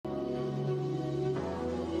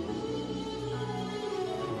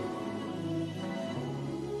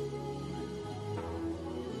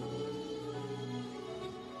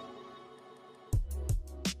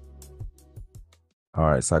All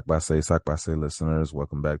right, Sock by Say listeners,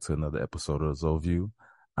 welcome back to another episode of Zoview.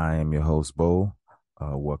 I am your host, Bo.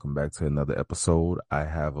 Welcome back to another episode. I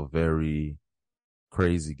have a very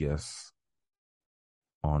crazy guest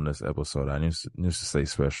on this episode. I used to say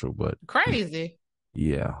special, but Crazy.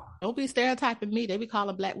 yeah, Don't be stereotyping me. They be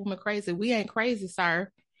calling black women crazy. We ain't crazy, sir.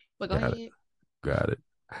 But go got it, ahead. got it.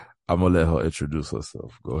 I'm gonna let her introduce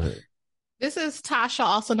herself. Go ahead. This is Tasha,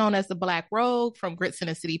 also known as the Black Rogue from Grits in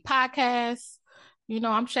the City podcast.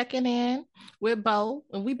 I'm checking in with Bo,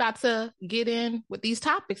 and we about to get in with these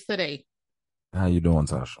topics today. How you doing,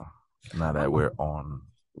 Tasha? Now that I'm we're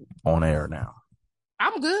on air now.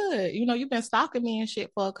 I'm good. You've been stalking me and shit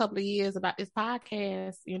for a couple of years about this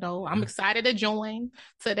podcast. I'm excited to join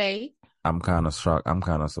today. I'm kind of shocked. I'm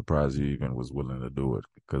kind of surprised you even was willing to do it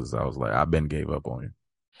because I was like, I've been gave up on you.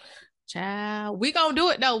 Child, we gonna do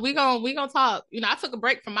it though. We gonna talk. I took a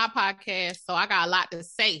break from my podcast, so I got a lot to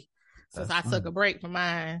say since That's I took a fine. break from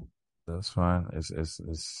mine. That's fine.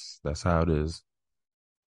 It's that's how it is.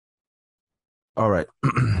 All right.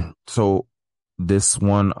 So this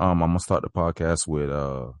one, I'm gonna start the podcast with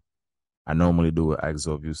I normally do an Ask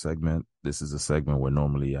of You segment. This is a segment where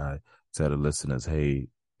normally I tell the listeners, hey,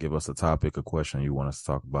 give us a topic, a question you want us to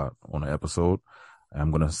talk about on an episode.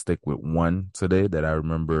 I'm gonna stick with one today that I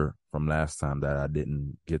remember from last time that I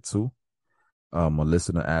didn't get to. A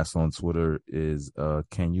listener asked on Twitter is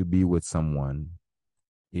can you be with someone,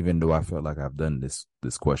 even though I felt like I've done this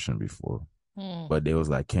question before. Hmm. But they was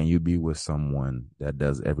like, can you be with someone that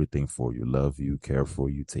does everything for you, love you, care for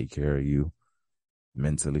you, take care of you,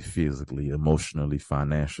 mentally, physically, emotionally,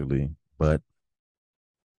 financially, but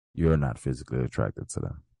you're not physically attracted to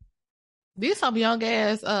them? These some young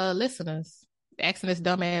ass listeners asking this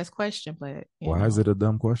dumb ass question, but Why is it a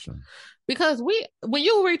dumb question? because when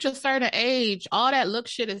you reach a certain age, all that look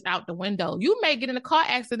shit is out the window. You may get in a car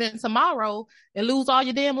accident tomorrow and lose all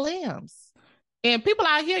your damn limbs. And people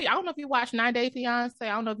out here, I don't know if you watch 9 Day Fiance.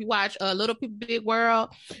 I don't know if you watch Little People Big World.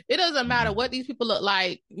 It doesn't matter what these people look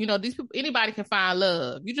like. These people, anybody can find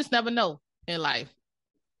love. You just never know in life.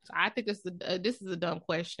 So I think this is a dumb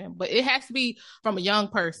question, but it has to be from a young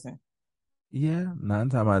person. Yeah, 9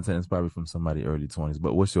 times out of 10, it's probably from somebody early 20s.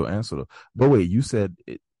 But what's your answer though? But wait, you said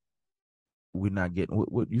we're not getting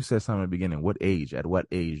what you said something in the beginning. What age? At what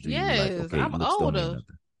age do you like? Yes, Okay, I'm looks don't mean older.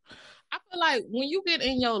 nothing. I feel like when you get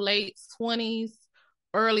in your late 20s,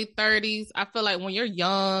 early 30s, I feel like when you're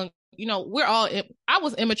young, I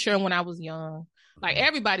was immature when I was young. Like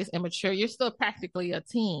everybody's immature. You're still practically a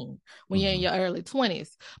teen when you're in Mm-hmm. your early 20s.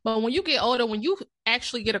 But when you get older, when you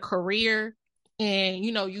actually get a career and,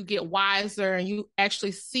 you get wiser and you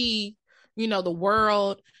actually see, the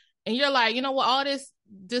world and you're like, you know what, all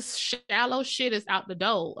this shallow shit is out the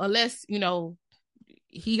door unless,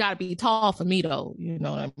 he got to be tall for me though. You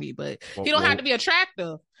know what I mean? But he Well, don't have to well, be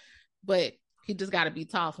attractive, but he just got to be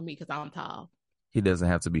tall for me because I'm tall. he doesn't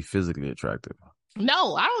have to be physically attractive.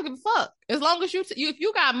 No, I don't give a fuck. As long as if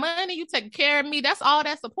you got money, you take care of me. That's all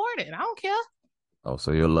that's important. I don't care. Oh,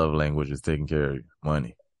 so your love language is taking care of you.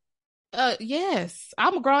 Money. Yes,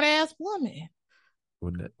 I'm a grown ass woman.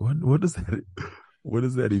 What does that what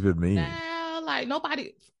does that even mean? Like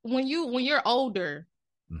nobody. When you're older,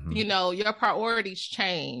 Hmm. your priorities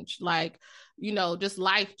change. Like, just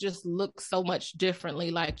life just looks so much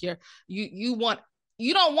differently. Like you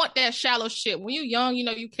don't want that shallow shit. When you're young,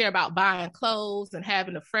 you care about buying clothes and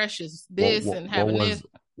having the freshest What this what and what having this. was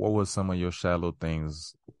what was some of your shallow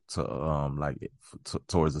things to like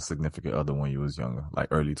towards a significant other when you was younger, like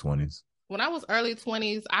early 20s? When I was early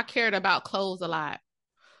 20s, I cared about clothes a lot.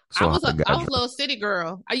 I So how was the a guy I was a dress? little city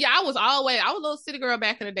girl. Yeah, I was a little city girl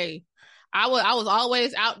back in the day. I was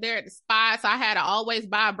always out there at the spots. I had to always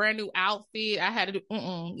buy a brand new outfit. I had to do.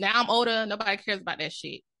 Now I'm older. Nobody cares about that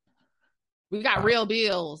shit. We got Uh, real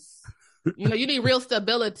bills. You need real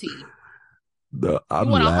stability. You I'm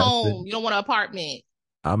want a home. laughing. You don't want an apartment.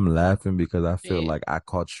 I'm laughing because I feel Yeah. like I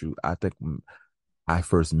caught you. I think I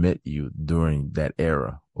first met you during that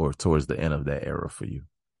era or towards the end of that era for you.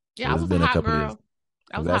 Yeah, So I it's was a been a hot couple of years. girl.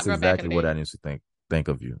 I Because was a hot that's girl back in exactly the what I day. used to think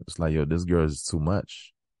of you. It's like, yo, this girl is too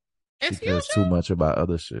much. She Excuse cares too you? much about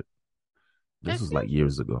other shit. This was like Excuse?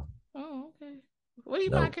 years ago. Oh, okay. What do you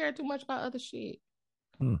mean I No, care too much about other shit?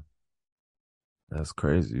 hmm, that's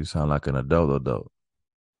crazy. You sound like an adult.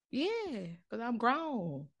 Yeah, because I'm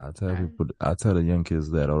grown. I I tell the young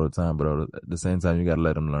kids that all the time, but at the same time, you got to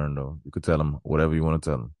let them learn though. You could tell them whatever you want to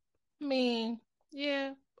tell them. mean,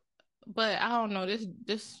 yeah, but I don't know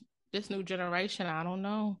this new generation. I don't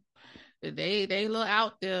know. They look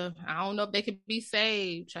out there. I don't know if they could be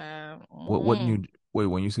saved, child. What new, wait,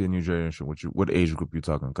 when you say new generation, what age group you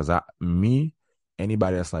talking? Because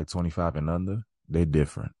anybody that's like 25 and under, They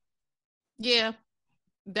different. Yeah,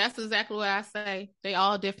 that's exactly what I say. They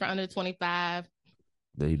all different under 25.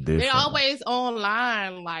 They They different. always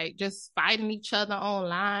online, like just fighting each other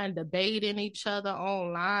online, debating each other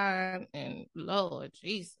online, and Lord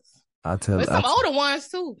Jesus. I tell, But some older ones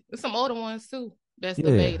too. There's some older ones too that's yeah,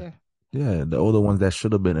 debating. yeah, the older ones that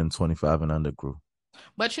should have been in 25 and under grew.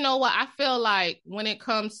 But you know what? I feel like when it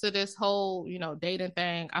comes to this whole, dating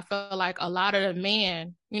thing, I feel like a lot of the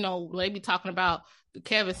men, they be talking about the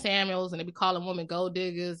Kevin Samuels and they be calling women gold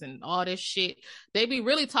diggers and all this shit. They be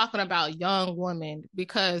really talking about young women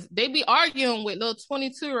because they be arguing with little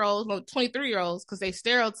 22-year-olds, little 23-year-olds, because they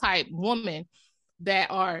stereotype women that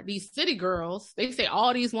are these city girls. They say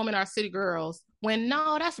all these women are city girls when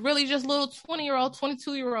no, that's really just little 20-year-old,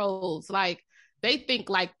 22-year-olds. Like they think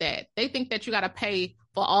like that. They think that you got to pay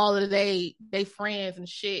for all of they friends and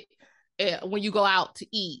shit when you go out to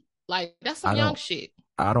eat. Like that's some I young don't, shit.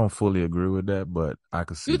 I don't fully agree with that, but I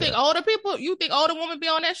could see You think that. older people? You think older women be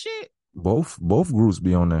on that shit? Both groups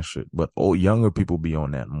be on that shit, but younger people be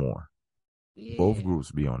on that more. Both Yeah.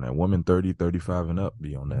 groups be on that. Women 30, 35 and up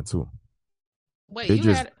be on that too. Wait, They you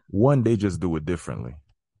just had they just do it differently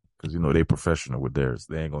because they professional with theirs.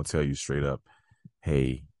 They ain't gonna tell you straight up,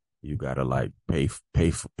 hey, you gotta like pay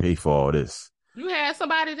for all this. you had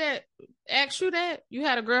somebody that asked you that? You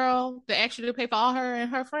had a girl that asked you to pay for all her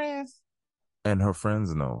and her friends? And her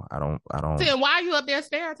friends know. I don't. Then why are you up there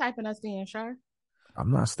stereotyping us then, sure?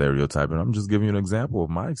 I'm not stereotyping. I'm just giving you an example of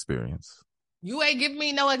my experience. You ain't giving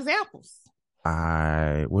me no examples.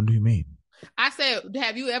 What do you mean? I said,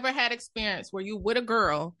 have you ever had experience where you with a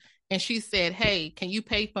girl and she said, "Hey, can you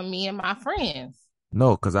pay for me and my friends?"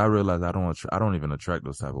 No, because I realized I don't even attract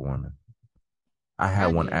those type of women. I had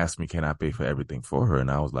I one do. ask me, can I pay for everything for her? And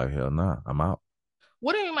I was like, hell nah, I'm out.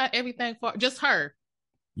 What do you mean by everything for just her?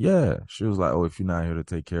 Yeah. She was like, oh, if you're not here to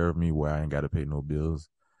take care of me where I ain't got to pay no bills,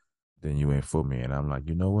 then you ain't for me. And I'm like,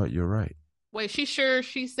 you know what? You're right. Wait, she sure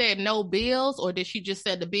she said no bills, or did she just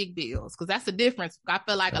said the big bills? Because that's the difference. I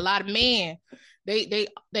feel like a lot of men, they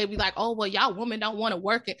be like, oh well, y'all women don't want to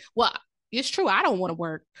work it. Well, it's true, I don't want to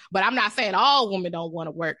work, but I'm not saying all women don't want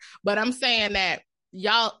to work. But I'm saying that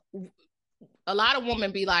y'all, a lot of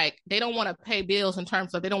women be like, they don't want to pay bills in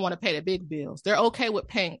terms of they don't want to pay the big bills. They're okay with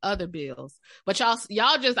paying other bills. But y'all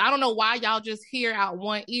just, I don't know why y'all just hear out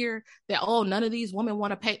one ear that, oh, none of these women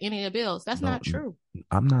want to pay any of the bills. That's No, not true.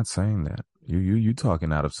 I'm not saying that. You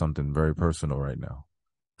talking out of something very personal right now.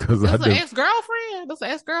 Because It I was an did. ex-girlfriend. It was an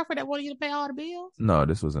ex-girlfriend that wanted you to pay all the bills. No,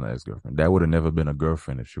 this was an ex girlfriend. That would have never been a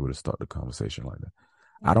girlfriend if she would have started the conversation like that.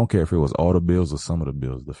 I don't care if it was all the bills or some of the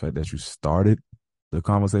bills. The fact that you started the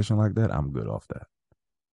conversation like that, I'm good off that.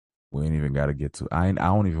 We ain't even got to get to. I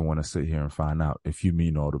don't even want to sit here and find out if you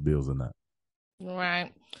mean all the bills or not.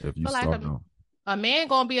 Right. If you But like start no, a man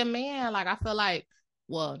gonna be a man. Like I feel like,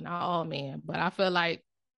 well, not all men, but I feel like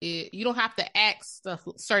you don't have to ask stuff,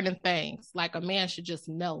 certain things. Like a man should just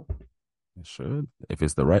know. it should. If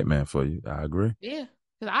it's the right man for you, I agree. Yeah.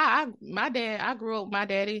 Cause my dad, I grew up with my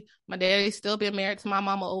daddy. My daddy still been married to my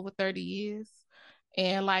mama over 30 years.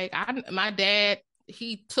 And like my dad,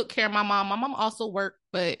 he took care of my mom. My mom also worked,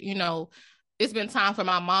 but it's been time for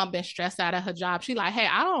my mom been stressed out of her job. She like, hey,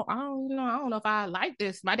 I don't know if I like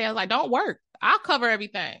this. My dad's like, don't work. I'll cover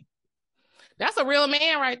everything. That's a real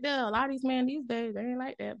man right there. A lot of these men these days, they ain't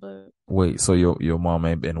like that. But Wait, so your mom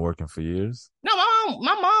ain't been working for years? no,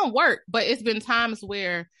 my mom worked, but it's been times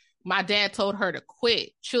where my dad told her to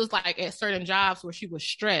quit. She was like at certain jobs where she was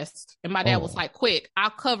stressed, and my dad was Oh, like, "Quick,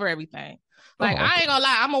 I'll cover everything." Like oh, I okay. ain't gonna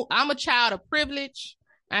lie, I'm a child of privilege.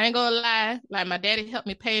 I ain't gonna lie. Like my daddy helped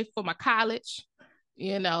me pay for my college. I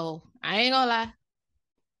ain't gonna lie.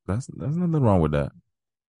 That's nothing wrong with that.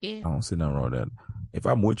 Yeah. I don't see nothing wrong with that. If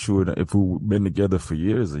I'm with you, and if we've been together for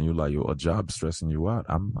years, and you're like a job stressing you out,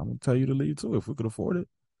 I'm gonna tell you to leave too if we could afford it.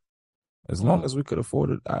 As long as Mm. we could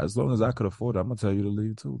afford it, as long as I could afford it, I'm gonna tell you to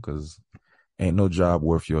leave too, because ain't no job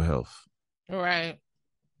worth your health Right.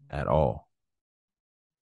 at all.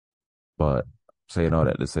 But saying all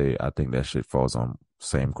that to say, I think that shit falls on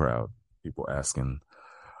same crowd. People asking.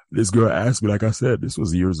 This girl asked me, like I said, this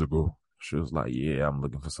was years ago. She was like, "Yeah, I'm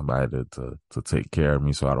looking for somebody to take care of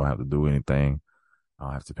me, so I don't have to do anything. I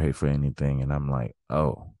don't have to pay for anything." And I'm like,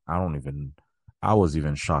 "Oh, I don't even." I was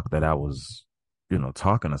even shocked that I was,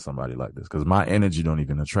 talking to somebody like this because my energy don't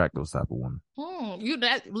even attract those type of women. You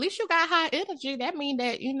that at least you got high energy. That mean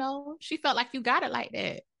that she felt like you got it like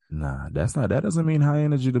that. Nah, that's not. That doesn't mean high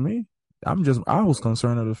energy to me. I was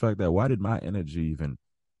concerned of the fact that why did my energy even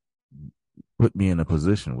put me in a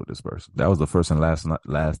position with this person? That was the first and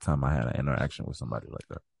last time I had an interaction with somebody like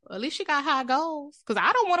that. At least you got high goals. Cause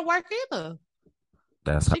I don't want to work either.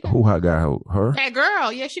 That's She got who I got her. that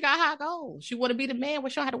girl. Yeah, she got high goals. She want to be the man,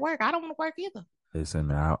 but she don't have to work. I don't want to work either. Listen,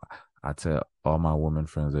 man, I tell all my women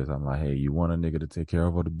friends this. I'm like, hey, you want a nigga to take care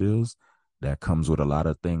of all the bills? That comes with a lot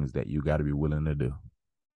of things that you got to be willing to do.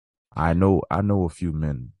 I know a few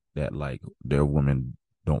men that like their women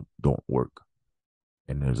don't work,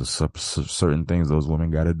 and there's certain things those women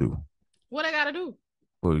got to do. What I gotta do?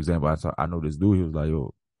 For example, I know this dude. He was like,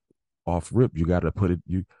 yo, off rip, you got to put it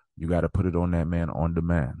you got to put it on that man on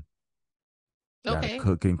demand. Got to Okay.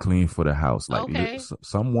 cook and clean for the house. Like Okay.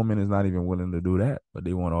 some woman is not even willing to do that, but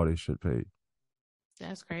they want all this shit paid,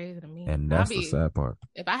 That's crazy to me. and I'll that's the be sad part.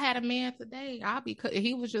 if I had a man today, I'll be cooking.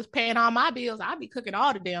 He was just paying all my bills. I'll be cooking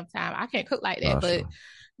all the damn time. I can't cook like that, but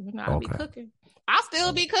Tasha. I'll be Okay. cooking. I'll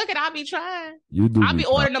still be cooking. I'll be trying. You do I'll be be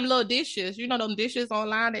trying. ordering them little dishes. You know them dishes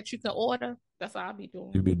online that you can order. That's all I'll be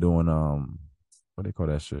doing. You be doing what they call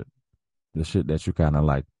that shit? The shit that you kind of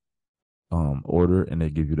like order and they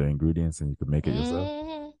give you the ingredients and you can make it yourself.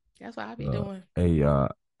 Mm-hmm. That's what I'll be doing. Hey,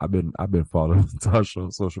 I've been following Tasha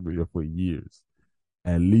on social media for years,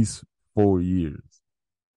 at least 4 years.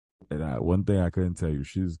 And one thing I couldn't tell you,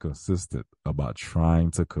 she's consistent about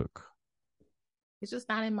trying to cook. It's just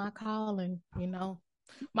not in my calling, you know.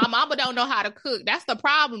 My mama don't know how to cook. That's the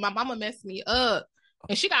problem. My mama messed me up,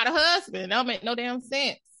 and she got a husband. That don't make no damn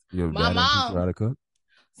sense. Your My dad didn't teach you how mom. to cook?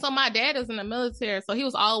 So my dad is in the military, so he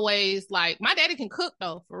was always like, my daddy can cook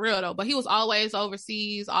though, for real though, but he was always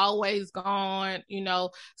overseas, always gone, you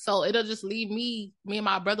know. So it'll just leave me and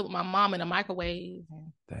my brother with my mom in the microwave.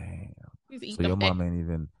 Damn. He's eat So the your fat. mom ain't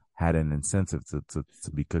even had an incentive to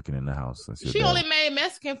be cooking in the house since your She dad. only made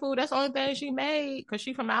Mexican food. That's the only thing she made because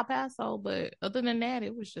she from El Paso. But other than that,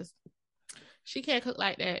 it was just she can't cook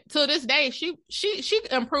like that. To this day, she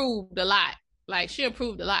improved a lot. Like she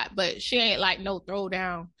improved a lot, but she ain't like no throw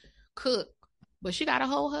down cook. But she got a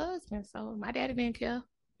whole husband, so my daddy didn't care.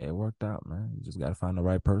 It worked out, man. You just got to find the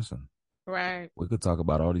right person. Right. We could talk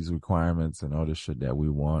about all these requirements and all this shit that we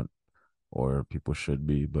want or people should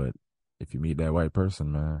be, but if you meet that right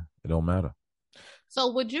person, man, it don't matter.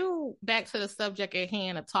 So would you back to the subject at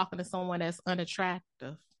hand of talking to someone that's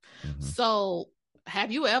unattractive? Mm-hmm. So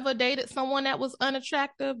have you ever dated someone that was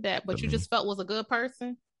unattractive but To you me, just felt was a good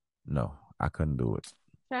person? no, I couldn't do it.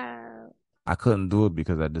 Child. I couldn't do it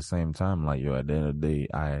because at the same time, like, yo, at the end of the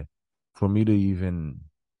day, for me to even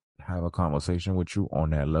have a conversation with you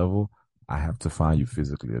on that level, I have to find you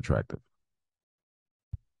physically attractive.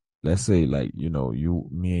 Let's say, like, me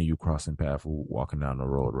and you crossing paths, walking down the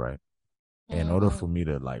road, right? In order for me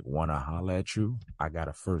to like want to holler at you, I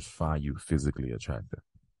gotta first find you physically attractive.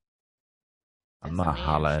 I'm That's not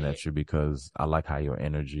hollering shit. at you because I like how your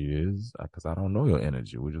energy is, because I don't know your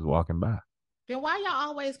energy. We're just walking by. Then why y'all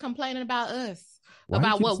always complaining about us? Why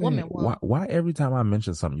About keep what saying, women want? why every time I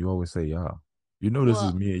mention something, you always say y'all? You know this is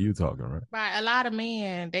Well, me and you talking, right? right. A lot of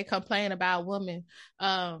men they complain about women.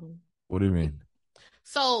 What do you mean?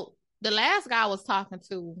 So the last guy I was talking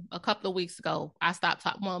to a couple of weeks ago, I stopped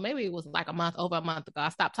talking. Well, maybe it was like over a month ago. I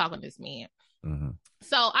stopped talking to this man. Mm-hmm.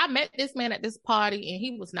 So I met this man at this party, and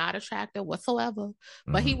he was not attractive whatsoever,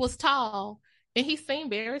 but he was tall and he seemed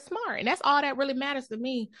very smart, and that's all that really matters to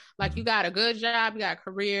me. Like you got a good job, you got a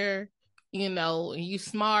career, and you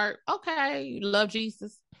smart. Okay, you love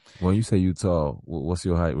Jesus. When you say you tall, what's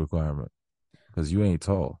your height requirement? Because you ain't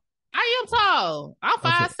tall. I am tall. I'm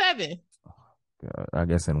 5'7". I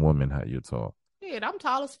guess in women height you're tall. Yeah, I'm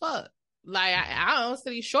tall as fuck. Like I don't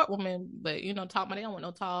see these short women, but talk about they don't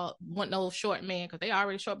want no short man because they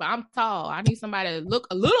already short. But I'm tall. I need somebody to look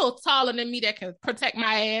a little taller than me that can protect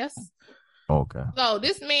my ass. Okay. So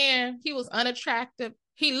this man, he was unattractive.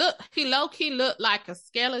 He low key looked like a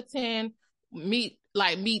skeleton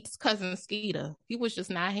meets cousin Skeeter. He was just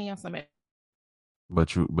not handsome.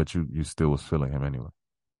 But you still was feeling him anyway.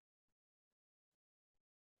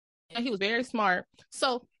 He was very smart.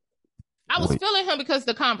 So I was feeling him because of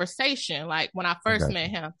the conversation, like when I first met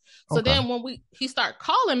him. So then when he started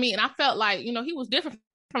calling me, and I felt like, he was different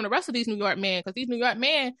from the rest of these New York men, because these New York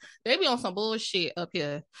men, they be on some bullshit up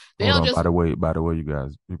here. Hold on. By the way, you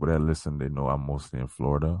guys, people that listen, they know I'm mostly in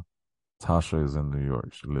Florida. Tasha is in New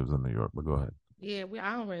York. She lives in New York, but go ahead. Yeah,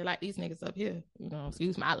 I don't really like these niggas up here,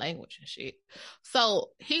 excuse my language and shit.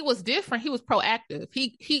 So he was different. He was proactive.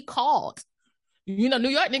 He called. New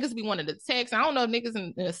York niggas be wanting to text. I don't know if niggas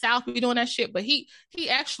in the South be doing that shit, but he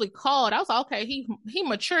actually called. I was like, okay, he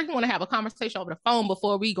mature. He want to have a conversation over the phone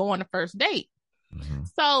before we go on the first date. Mm-hmm.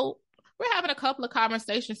 So we're having a couple of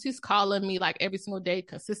conversations. He's calling me like every single day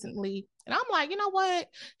consistently. And I'm like, you know what?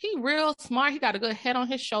 He real smart. He got a good head on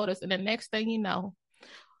his shoulders. And the next thing you know,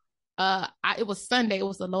 it was Sunday. It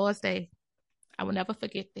was the Lord's Day. I will never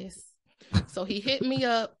forget this. So he hit me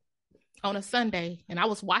up on a Sunday, and I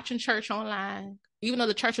was watching church online. Even though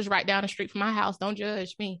the church was right down the street from my house, don't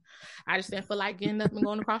judge me. I just didn't feel like getting up and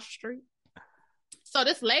going across the street. So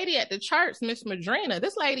this lady at the church, Miss Madrina,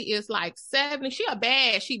 this lady is like 70. She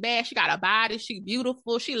bad. She got a body. She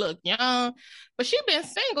beautiful. She look young, but she been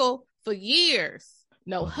single for years.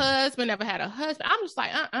 No husband, never had a husband. I'm just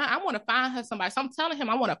like, I want to find her somebody. So I'm telling him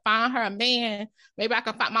I want to find her a man. Maybe I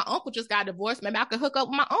can find, my uncle just got divorced. Maybe I could hook up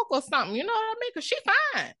with my uncle or something. You know what I mean? Because she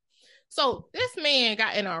fine. So this man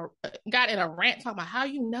got in a rant talking about how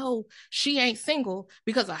you know she ain't single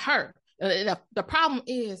because of her. The problem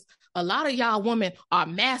is a lot of y'all women are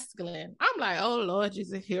masculine. I'm like, oh Lord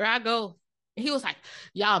Jesus, here I go. And he was like,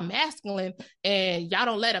 y'all masculine and y'all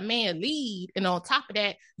don't let a man lead. And on top of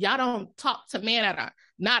that, y'all don't talk to men that are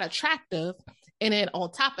not attractive. And then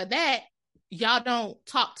on top of that, y'all don't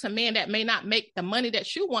talk to men that may not make the money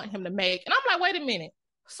that you want him to make. And I'm like, wait a minute.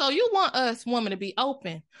 So you want us women to be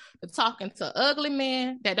open to talking to ugly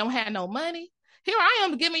men that don't have no money? Here I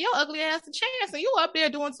am giving your ugly ass a chance, and you up there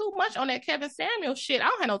doing too much on that Kevin Samuel shit. I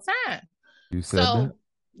don't have no time. You said that?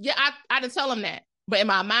 Yeah, I didn't tell him that. But in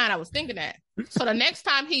my mind, I was thinking that. So the next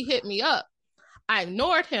time he hit me up, I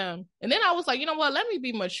ignored him. And then I was like, you know what? Let me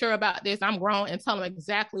be mature about this. I'm grown, and tell him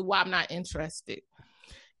exactly why I'm not interested.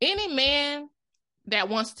 Any man that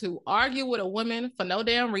wants to argue with a woman for no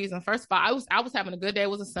damn reason. First of all, I was having a good day. It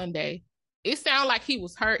was a Sunday. It sounded like he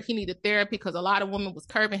was hurt. He needed therapy because a lot of women was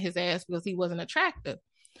curving his ass because he wasn't attractive.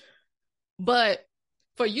 But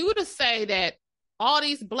for you to say that all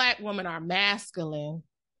these black women are masculine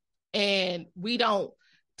and we don't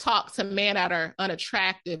talk to men that are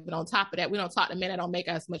unattractive, and on top of that, we don't talk to men that don't make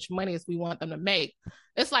as much money as we want them to make.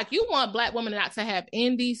 It's like you want black women not to have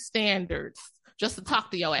indie standards just to talk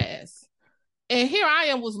to your ass. And here I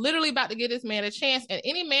am, was literally about to give this man a chance. And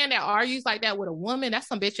any man that argues like that with a woman, that's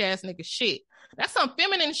some bitch ass nigga shit. That's some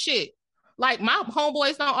feminine shit. Like my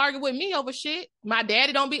homeboys don't argue with me over shit. My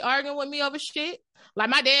daddy don't be arguing with me over shit. Like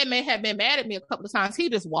my dad may have been mad at me a couple of times. He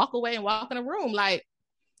just walk away and walk in the room. Like,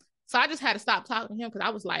 so I just had to stop talking to him because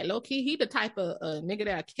I was like, low key, he the type of nigga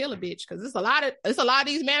that'll kill a bitch. Because it's a lot of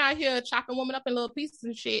these men out here chopping women up in little pieces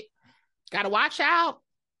and shit. Gotta watch out.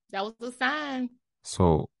 That was a sign.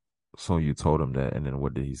 So you told him that, and then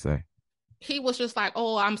what did he say? He was just like,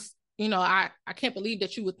 oh, I can't believe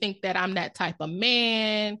that you would think that I'm that type of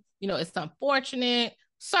man. You know, it's unfortunate.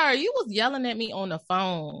 Sir, you was yelling at me on the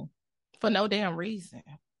phone for no damn reason.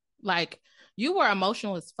 Like, you were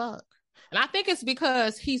emotional as fuck. And I think it's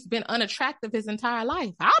because he's been unattractive his entire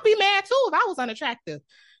life. I'll be mad too if I was unattractive,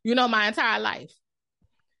 my entire life.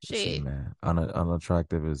 Shit. See, man,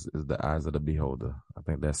 unattractive is the eyes of the beholder. I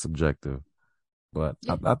think that's subjective. But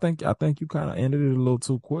yeah. I think you kind of ended it a little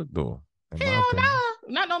too quick, though. Hell no.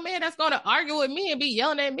 Not no man that's going to argue with me and be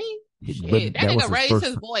yelling at me. Shit, that nigga raised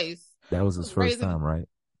his voice. That was his first time, right?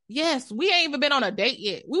 Yes, we ain't even been on a date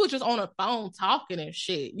yet. We were just on a phone talking and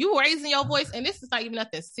shit. You raising your voice, and this is not even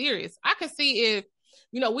nothing serious. I can see if,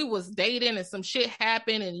 we was dating and some shit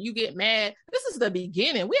happened and you get mad. This is the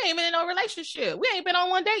beginning. We ain't been in no relationship. We ain't been on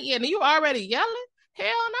one date yet, and you already yelling? Hell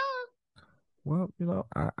no. Well,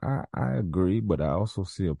 I agree, but I also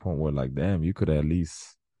see a point where, like, damn, you could at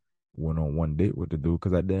least went on one date with the dude,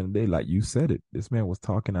 because at the end of the day, like you said it, this man was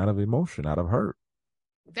talking out of emotion, out of hurt.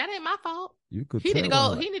 That ain't my fault. You could. He need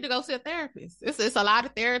to go see a therapist. It's a lot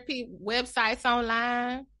of therapy websites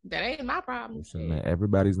online. That ain't my problem. Listen, man,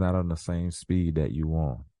 everybody's not on the same speed that you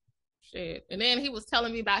on. Shit. And then he was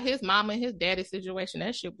telling me about his mama and his daddy situation.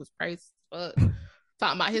 That shit was crazy.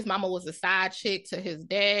 Talking about his mama was a side chick to his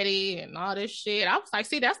daddy and all this shit. I was like,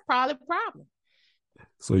 see, that's probably the problem.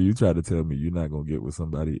 So you try to tell me you're not gonna get with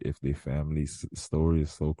somebody if their family story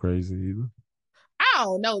is so crazy either? I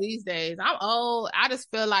don't know these days. I'm old. I just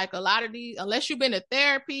feel like a lot of these, unless you've been to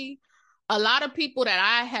therapy, a lot of people that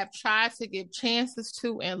I have tried to give chances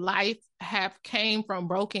to in life have came from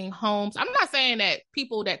broken homes. I'm not saying that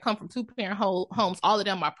people that come from two-parent homes, all of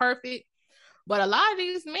them are perfect, but a lot of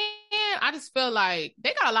these men, I just feel like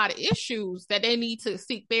they got a lot of issues that they need to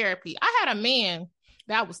seek therapy. I had a man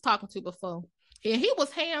that I was talking to before, and he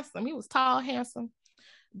was handsome. He was tall, handsome.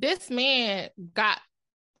 This man got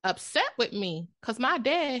upset with me because my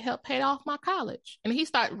dad helped pay off my college, and he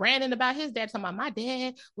started ranting about his dad, talking about my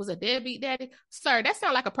dad was a deadbeat daddy. Sir, that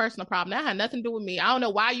sounds like a personal problem. That had nothing to do with me. I don't know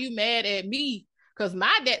why you mad at me because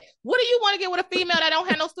my dad. What do you want to get with a female that don't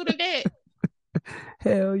have no student debt?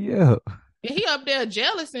 Hell yeah. And he up there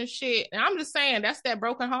jealous and shit. And I'm just saying that's that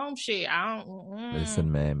broken home shit.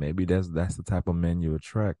 Listen, man, maybe that's the type of men you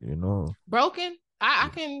attract. Broken. I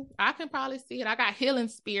can probably see it. I got healing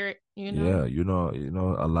spirit, you Yeah,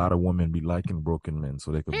 know. a lot of women be liking broken men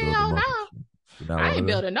so they could build them Hell up and no. shit. You're not I one ain't of them?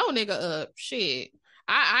 building no nigga up. Shit.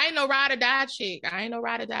 I ain't no ride or die chick. I ain't no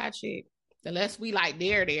ride or die chick. Unless we like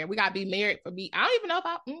there. We gotta be married for me. I don't even know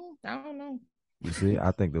about I don't know. You see,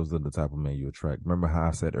 I think those are the type of men you attract. Remember how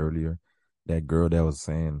I said earlier, that girl that was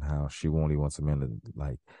saying how she only wants a man to,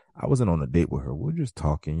 like, I wasn't on a date with her. We are just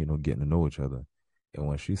talking, getting to know each other. And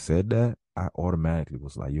when she said that, I automatically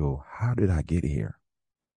was like, yo, how did I get here?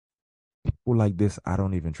 People like this, I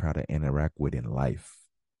don't even try to interact with in life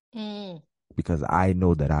Mm, because I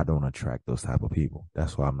know that I don't attract those type of people.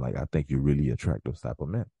 That's why I'm like, I think you really attract those type of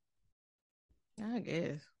men. I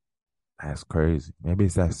guess. That's crazy. Maybe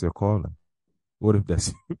that's your calling. What if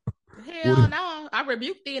that's what Hell if no. I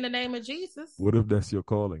rebuke thee in the name of Jesus. what if that's your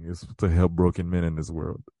calling? Is to help broken men in this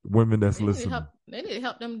world. Women that's They need to help listening. they need to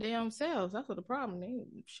help them damn selves. That's what the problem is.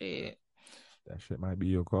 Shit. That shit might be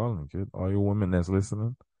your calling, kid. All your women that's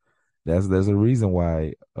listening. There's a reason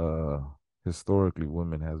why historically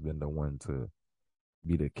women has been the one to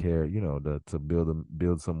be the care, to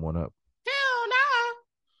build someone up. Hell no.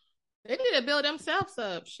 They need to build themselves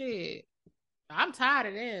up. Shit. I'm tired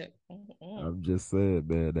of that. Mm-mm. I'm just saying,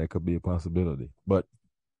 man, that could be a possibility. But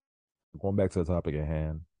going back to the topic at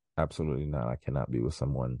hand, absolutely not. I cannot be with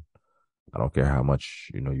someone. I don't care how much,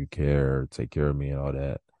 you care, take care of me and all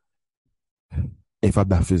that. If I'm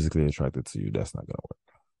not physically attracted to you, that's not gonna work.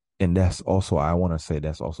 And that's also, I want to say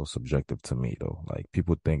that's also subjective to me though. Like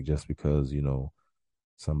people think just because,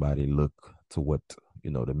 somebody look to what,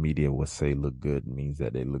 the media would say look good means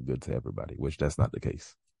that they look good to everybody, which that's not the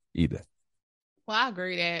case either. Well, I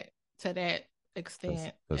agree that to that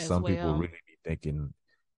extent Because as some people well. really be thinking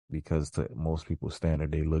because to most people's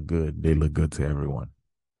standard, they look good to everyone.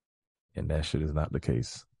 And that shit is not the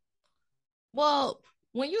case. Well,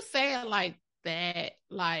 when you say it like that,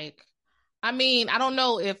 like, I mean, I don't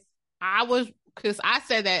know if I was, because I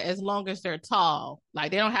said that as long as they're tall,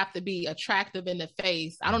 like they don't have to be attractive in the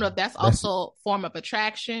face. I don't know if that's That's also a form of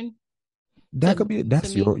attraction that could be to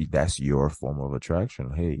me. that's your form of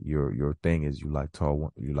attraction. Hey, your thing is you like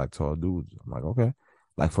tall dudes. I'm like, okay.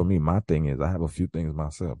 Like for me, my thing is I have a few things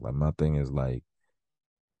myself. Like my thing is like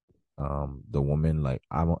the woman, like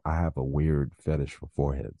I have a weird fetish for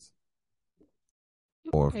foreheads.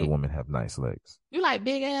 Or if the Like, women have nice legs. you like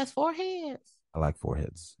big ass foreheads. I like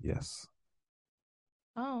foreheads, yes.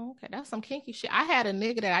 Oh, okay. That's some kinky shit. I had a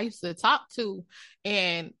nigga that I used to talk to,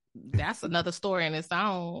 and that's another story in its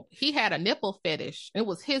own. He had a nipple fetish. It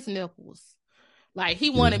was his nipples. Like he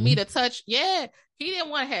Excuse wanted me me? to touch. Yeah, he didn't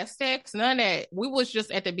want to have sex, none of that. We was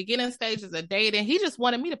just at the beginning stages of dating. He just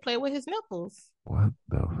wanted me to play with his nipples. What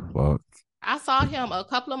the fuck? I saw him a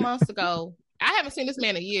couple of months ago. I haven't seen this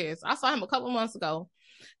man in years. I saw him a couple of months ago,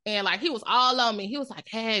 and like he was all on me. He was like,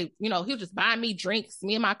 "Hey, he was just buying me drinks,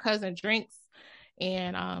 me and my cousin drinks."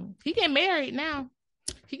 And he getting married now.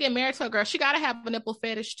 He get married to a girl. She gotta have a nipple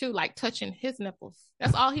fetish too, like touching his nipples.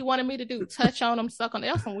 That's all he wanted me to do. Touch on them, suck on them.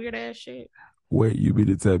 That was some weird ass shit. Wait, you mean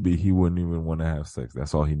to tell me he wouldn't even want to have sex?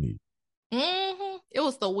 That's all he need. It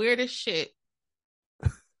was the weirdest shit.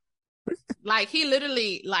 Like he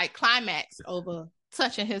literally like climaxed over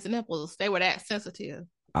touching his nipples. They were that sensitive.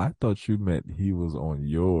 I thought you meant he was on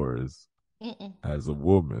yours Mm-mm. as a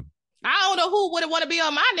woman. I don't know who would want to be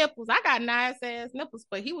on my nipples. I got nice ass nipples,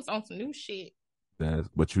 but he was on some new shit.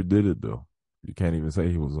 But you did it though. You can't even say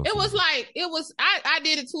he was on It some. was like it was. I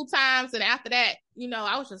did it 2 times, and after that,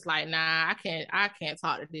 I was just like, nah, I can't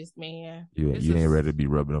talk to this man. This You ain't is ready to be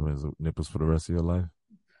rubbing up his nipples for the rest of your life.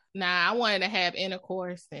 nah. I wanted to have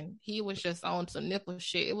intercourse, and he was just on some nipple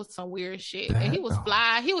shit. It was some weird shit, and he That was oh,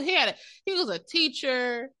 fly. He was a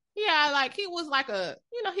teacher. Yeah, like he was like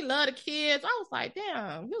he loved the kids. I was like,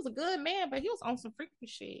 damn, he was a good man, but he was on some freaky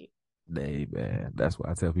shit. hey man, that's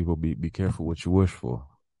why I tell people be careful what you wish for.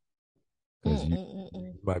 Because you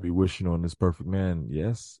Mm-mm-mm-mm. might be wishing on this perfect man.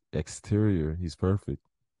 Yes, exterior, he's perfect.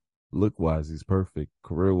 Look wise, he's perfect.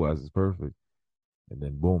 Career wise, he's perfect. And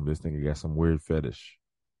then boom, this thing got some weird fetish.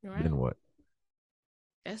 Right? Then what?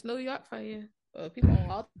 That's New York for you. People on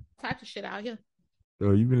all types of shit out here.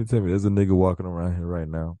 Oh, you mean to tell me there's a nigga walking around here right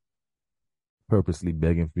now, purposely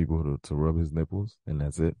begging people to rub his nipples, and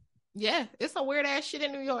that's it? Yeah, it's some weird ass shit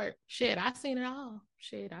in New York. Shit, I seen it all.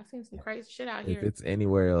 Shit, I seen some crazy shit out If here. it's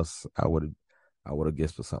anywhere else, I would have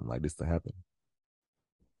guessed for something like this to happen.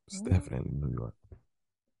 It's Mm, definitely New York.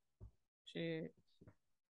 shit.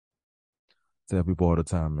 Tell people all the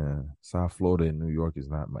time, man. South Florida and New York is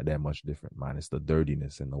not that much different, minus the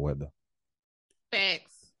dirtiness and the weather.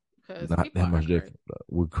 Facts. because Not people that are much crazy. different.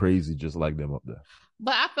 We're crazy just like them up there.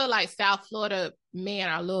 But I feel like South Florida men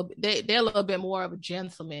are a little bit, they're a little bit more of a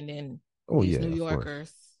gentleman than Oh these yeah, New of course.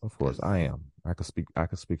 Yorkers. Of course. Because I am. I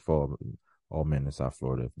could speak for all men in South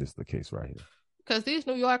Florida if this is the case right here. these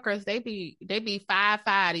New Yorkers, they be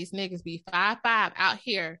 5'5". These niggas be 5'5" out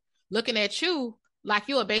here looking at you like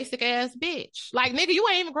you a basic ass bitch. Like nigga, you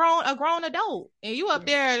ain't even a grown adult, and you up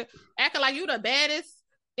there acting like you the baddest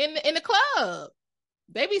in the club.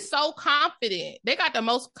 They be so confident. They got the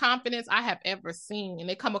most confidence I have ever seen, and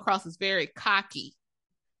they come across as very cocky.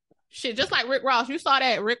 Shit, just like Rick Ross. You saw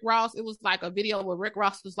that Rick Ross. It was like a video where Rick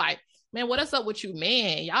Ross was like, "Man, what is up with you,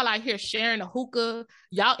 man? Y'all out here sharing a hookah.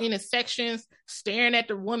 Y'all in the sections, staring at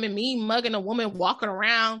the woman, me mugging a woman, walking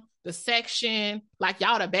around the section like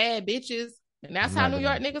y'all the bad bitches." And that's I'm how not New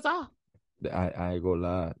York gonna. niggas are. I ain't gonna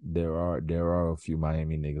lie. There are a few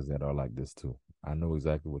Miami niggas that are like this too. I know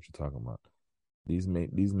exactly what you're talking about. These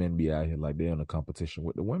men be out here like they're in a competition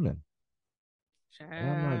with the women. And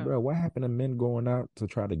I'm like, Child. bro, what happened to men going out to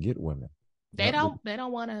try to get women? They Not to don't. They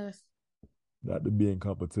don't want us. not to be in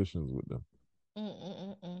competitions with them.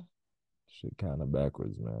 Mm-mm-mm-mm. Shit kind of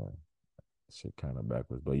backwards, man. Shit kind of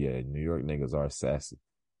backwards. But yeah, New York niggas are sassy,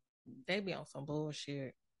 They be on some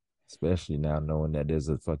bullshit. especially now knowing that there's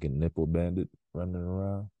a fucking nipple bandit running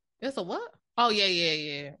around. It's a what? Oh yeah, yeah,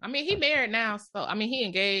 yeah. I mean, he married now, so I mean, he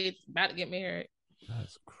engaged, about to get married.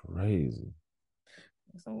 That's crazy.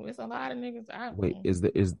 So it's a lot of niggas. Wait, is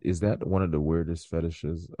that one of the weirdest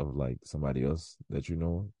fetishes of like somebody else that you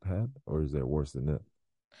know had, or is there worse than that?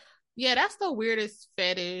 Yeah, that's the weirdest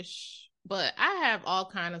fetish. But I have all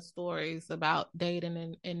kind of stories about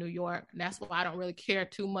dating in New York. That's why I don't really care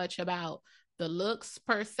too much about the looks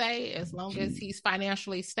per se, as long as Gee, he's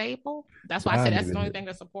financially stable. That's why I now I said need that's to the only hear. thing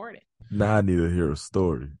to support it. Now I need to hear a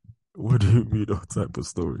story. What do you mean, what type of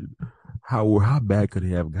story? How bad could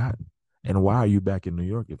he have gotten? And why are you back in New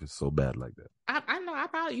York if it's so bad like that? I know. I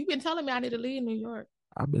probably you've been telling me I need to leave New York.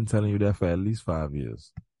 I've been telling you that for at least 5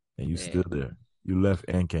 years, and you Yeah, still there. You left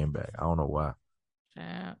and came back. I don't know why.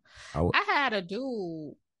 yeah. I w- I had a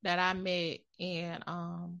dude that I met, and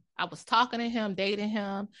I was talking to him, dating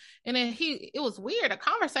him, and then it was weird. The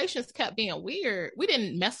conversations kept being weird. We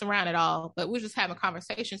didn't mess around at all, but we were just having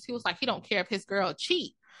conversations. He was like, he don't care if his girl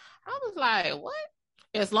cheat. I was like, what?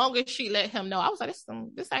 As long as she let him know. I was like,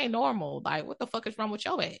 this ain't normal. Like, what the fuck is wrong with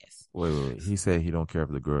your ass? wait. He said he don't care if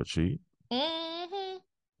the girl cheat, Mm-hmm.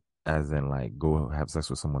 as in like go have sex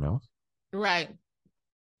with someone else. Right.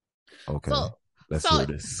 Okay, So let's so hear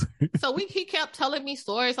this. so he kept telling me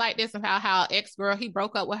stories like this about how ex girl he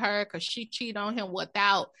broke up with her because she cheated on him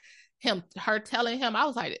without her telling him. I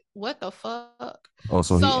was like, what the fuck? Oh,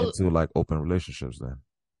 so he So into like open relationships then?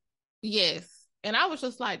 yes, and I was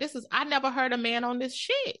just like, I never heard a man on this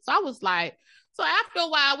shit. So I was like, so after a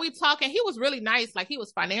while we talking, he was really nice. Like he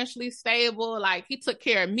was financially stable. Like he took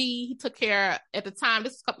care of me. He took care at the time.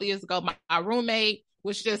 This is a couple of years ago. My roommate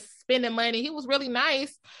was just spending money. He was really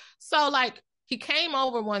nice. So like he came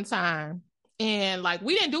over one time and like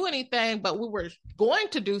we didn't do anything, but we were going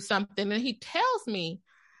to do something. And he tells me,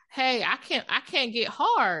 "Hey, I can't get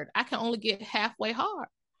hard. I can only get halfway hard."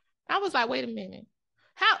 I was like, "Wait a minute.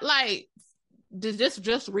 How like did this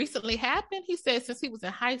just recently happen?" He said since he was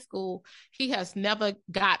in high school, he has never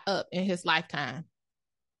got up in his lifetime.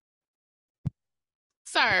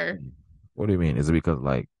 Sir, What do you mean? Is it because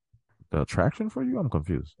like the attraction for you? I'm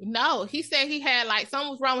confused. no, he said he had like something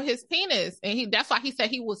was wrong with his penis, and that's why he said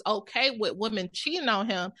he was okay with women cheating on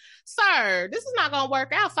him. Sir, this is not gonna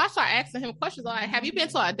work out. So I started asking him questions like, "Have you been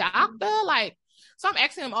to a doctor?" Like, so I'm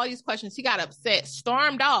asking him all these questions. He got upset,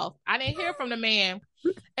 stormed off. I didn't hear from the man,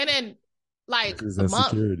 and then like This is a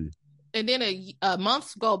month, insecurity. and then a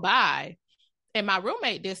months go by, and my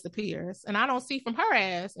roommate disappears, and I don't see from her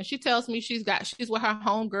ass, and she tells me she's with her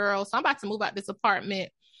homegirl. So I'm about to move out this apartment.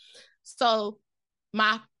 So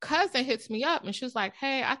my cousin hits me up and she was like,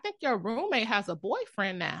 "Hey, I think your roommate has a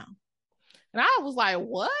boyfriend now." And I was like,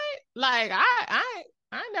 "What?" Like I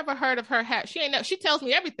never heard of her. She tells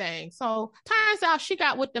me everything. So turns out she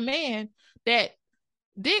got with the man that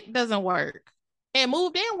dick doesn't work and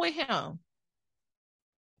moved in with him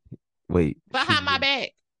Wait, behind my back.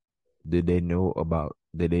 did they know about?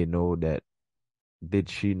 Did they know that? Did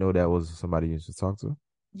she know that was somebody you should talk to?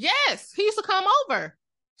 Yes, he used to come over.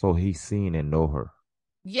 So he seen and know her.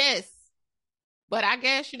 Yes. But I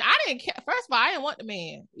guess, I didn't care. First of all, I didn't want the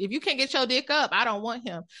man. If you can't get your dick up, I don't want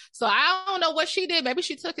him. So I don't know what she did. Maybe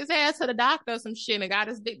she took his ass to the doctor or some shit and got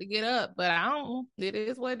his dick to get up. But I don't know. It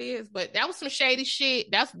is what it is. But that was some shady shit.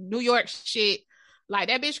 That's New York shit. Like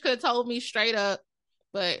that bitch could have told me straight up.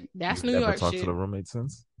 But that's You've New never York talked to shit. the roommate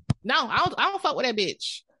since? No, I don't fuck with that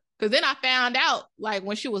bitch. Because then I found out, like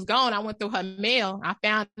when she was gone, I went through her mail. I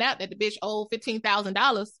found out that the bitch owed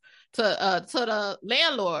 $15,000 to the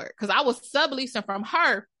landlord because I was subleasing from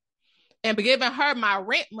her and giving her my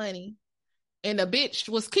rent money, and the bitch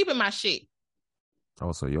was keeping my shit.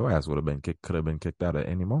 Oh, so your ass could have been kicked out at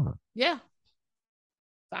any moment. Yeah.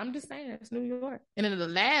 So I'm just saying, it's New York. And then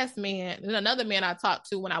another man I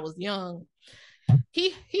talked to when I was young,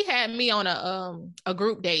 he had me on a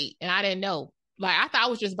group date, and I didn't know. Like, I thought I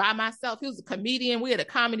was just by myself. He was a comedian. We had a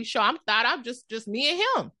comedy show. I thought I'm just me and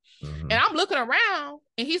him. Mm-hmm. And I'm looking around,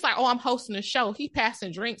 and he's like, "Oh, I'm hosting a show." He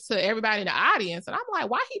passing drinks to everybody in the audience, and I'm like,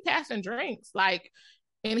 "Why he passing drinks?" Like,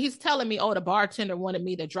 and he's telling me, "Oh, the bartender wanted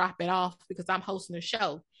me to drop it off because I'm hosting a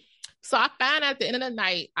show." So I find out at the end of the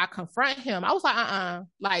night, I confront him. I was like,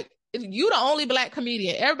 like, you the only black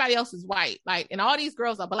comedian. Everybody else is white. Like, and all these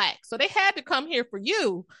girls are black. So they had to come here for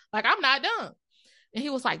you. Like, I'm not done. And he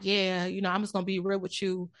was like, yeah, I'm just going to be real with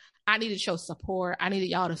you. I needed to show support. I needed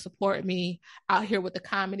y'all to support me out here with the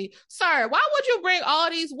comedy. Sir, why would you bring all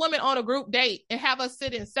these women on a group date and have us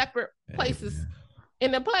sit in separate places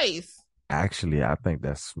in the place? Actually, I think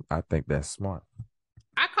that's smart.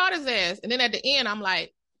 I caught his ass. And then at the end, I'm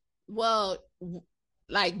like, well,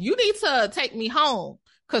 like, you need to take me home.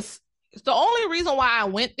 Because the only reason why I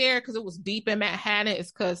went there, because it was deep in Manhattan,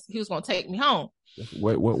 is because he was going to take me home.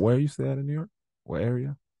 Where you stay at in New York? What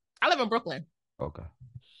area? I live in Brooklyn. Okay.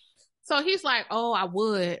 So he's like, oh, I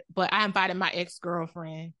would, but I invited my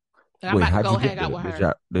ex-girlfriend. And I'm about to go hang out with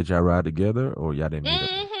her. Did y'all ride together or y'all didn't meet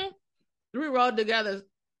up? We rode together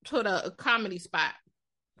to the comedy spot.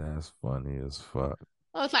 That's funny as fuck.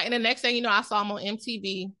 Well, it's like, and the next thing you know, I saw him on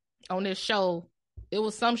MTV on this show. It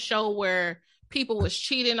was some show where people was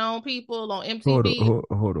cheating on people on MTV.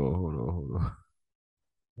 Hold on.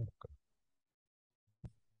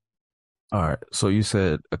 All right. So you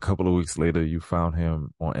said a couple of weeks later you found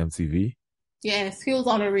him on MTV? Yes, he was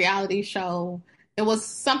on a reality show. It was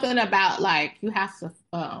something about, like, you have to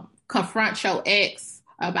confront your ex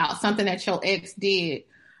about something that your ex did.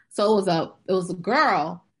 So it was a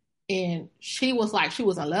girl, and she was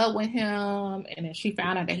in love with him, and then she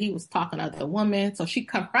found out that he was talking to other women. So she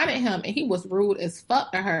confronted him, and he was rude as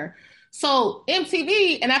fuck to her. So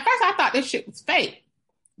MTV, and at first I thought this shit was fake.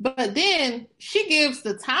 But then she gives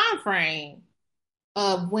the time frame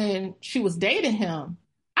of when she was dating him.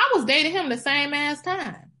 I was dating him the same ass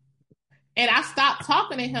time. And I stopped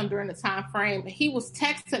talking to him during the time frame. And he was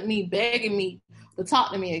texting me, begging me to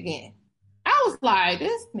talk to me again. I was like,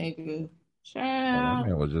 this nigga, child. That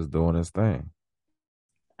man was just doing his thing.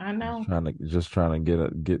 I know. Just trying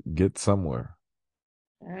to get somewhere.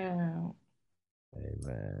 Yeah. Hey,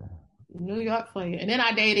 man. New York for you. And then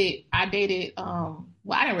I dated, well,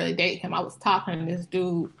 I didn't really date him. I was talking to this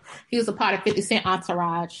dude. He was a part of 50 Cent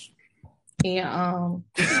entourage. And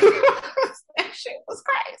that shit was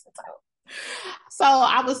crazy too. So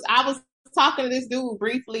I was talking to this dude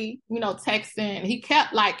briefly, texting. He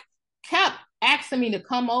kept asking me to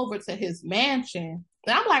come over to his mansion.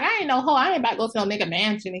 And I'm like, I ain't no hoe. I ain't about to go to no nigga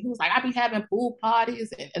mansion. And he was like, I be having pool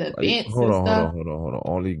parties and events Hold and stuff. Hold on.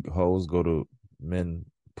 Only hoes go to men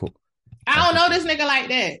pool. I don't know this nigga like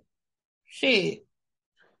that. Shit.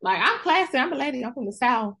 Like, I'm classy. I'm a lady. I'm from the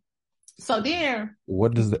South. So then,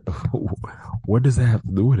 what does that have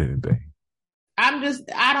to do with anything? I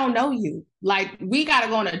don't know you. Like, we gotta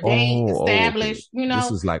go on a date, establish, okay.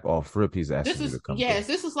 This is like off rip. He's asking you to come. Yes,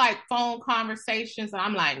 this is like phone conversations. And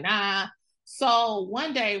I'm like, nah. So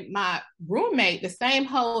one day, my roommate, the same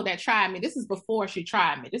hoe that tried me, this is before she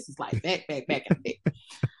tried me. This is like back in the day.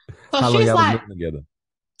 So how long y'all been living together?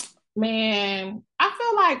 Man, I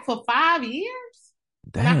feel like for 5 years.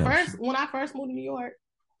 Damn. When I first moved to New York,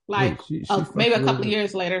 like maybe a couple of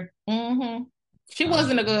years later. Mm-hmm. She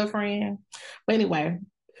wasn't a good friend, but anyway.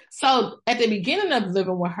 So at the beginning of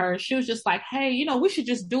living with her, she was just like, "Hey, we should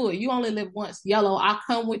just do it. You only live once. Yellow, I'll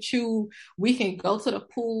come with you. We can go to the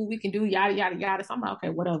pool. We can do yada yada yada." So I'm like, okay,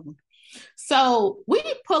 whatever. So we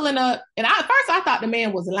pulling up, and at first I thought the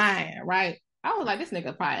man was lying, right? I was like, this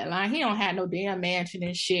nigga probably lying. He don't have no damn mansion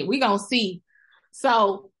and shit. We gonna see.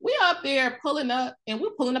 So we up there pulling up, and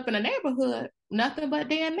we're pulling up in a neighborhood, nothing but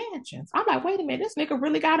damn mansions. I'm like, wait a minute, this nigga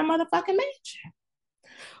really got a motherfucking mansion.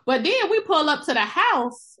 But then we pull up to the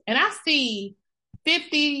house, and I see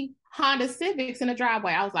 50 Honda Civics in the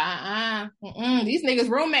driveway. I was like, these niggas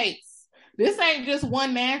roommates. This ain't just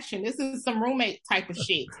one mansion. This is some roommate type of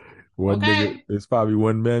shit. One nigga, it's probably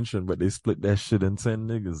one mansion, but they split that shit in 10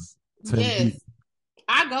 niggas. 10 yes. People.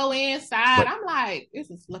 I go inside. I'm like, this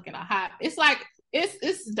is looking hot. It's like,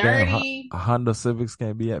 it's dirty. Damn, Honda Civics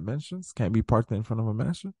can't be at mansions? Can't be parked in front of a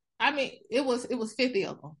mansion? I mean, it was 50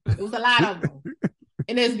 of them. It was a lot of them.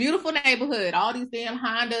 in this beautiful neighborhood, all these damn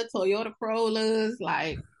Honda, Toyota Corollas,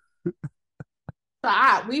 like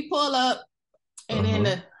we pull up and then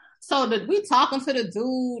Uh-huh. we talking to the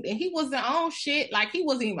dude and he wasn't on shit. Like he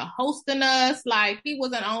wasn't even hosting us. Like he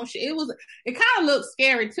wasn't on shit. It kind of looked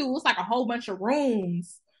scary too. It was like a whole bunch of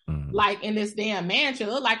rooms Mm. like in this damn mansion.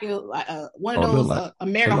 It looked like one of Oh, those it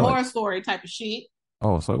American look like Horror Story type of shit.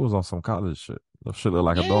 oh, so it was on some college shit. The shit look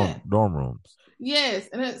like a Yeah. dorm rooms. Yes.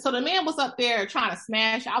 And so the man was up there trying to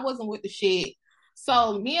smash. I wasn't with the shit.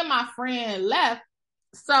 So me and my friend left.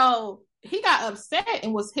 So he got upset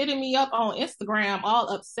and was hitting me up on Instagram, all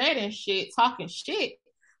upset and shit, talking shit.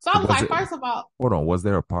 So I was Was like, it first of all, hold on, was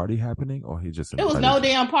there a party happening or he just it was invited no you?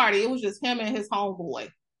 damn party. It was just him and his homeboy.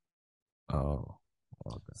 Oh,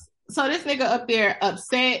 okay. So this nigga up there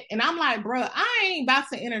upset, and I'm like, bro, I ain't about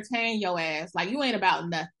to entertain your ass. Like you ain't about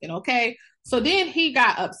nothing, okay? So then he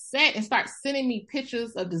got upset and started sending me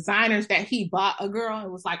pictures of designers that he bought a girl and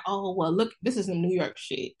was like, oh, well, look, this is some New York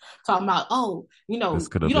shit. Talking about, oh, This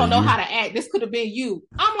could have you don't been know how you. to act. This could have been you.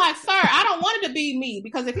 I'm like, sir, I don't want it to be me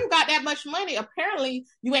because if you got that much money, apparently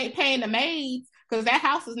you ain't paying the maids because that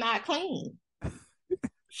house is not clean.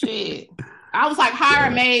 Shit. I was like, hire a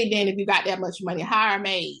Yeah. maid then if you got that much money. Hire a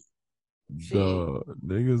maid. Shit. The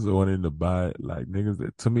niggas wanting to buy like niggas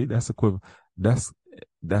that to me that's equivalent. That's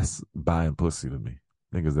that's buying pussy to me.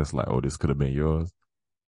 Niggas that's like, oh, this could have been yours.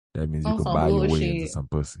 That means you On could some buy your way into bullshit. some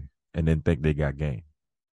pussy and then think they got game.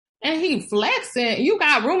 And he flexing. You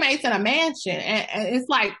got roommates in a mansion. And it's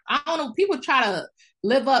like, I don't know, people try to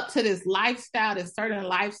live up to this lifestyle, this certain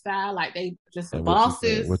lifestyle, like they just And what you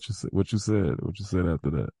said, bosses. what you said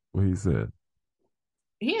after that, what he said.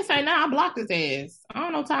 He didn't say, nah, I blocked his ass. I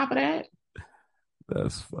don't know time for that.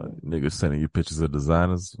 That's funny. Niggas sending you pictures of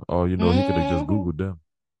designers. Oh, you know, he could have just Mm-hmm. Googled them.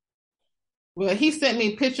 Well, he sent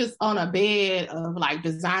me pictures on a bed of like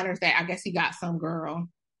designers that I guess he got some girl.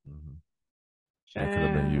 Hmm. That could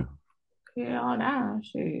have been Child, you. hell nah,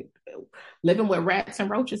 shit. Living with rats and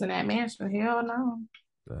roaches in that mansion, hell no.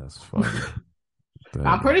 That's funny. I'm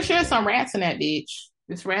That pretty is sure funny. some rats in that bitch.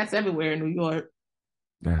 There's rats everywhere in New York.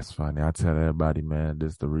 That's funny. I tell everybody, man,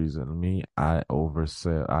 this the reason. Me, I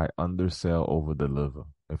undersell, over deliver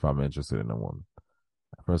if I'm interested in a woman.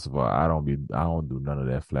 First of all, I don't do none of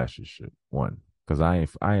that flashy shit. One, because I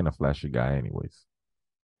ain't a flashy guy anyways.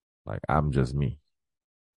 Like I'm just me.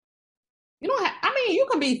 You don't have, I mean, you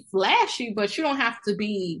can be flashy, but you don't have to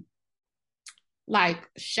be like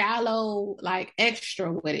shallow, like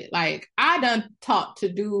extra with it. Like I done talked to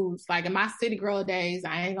dudes, like in my city girl days,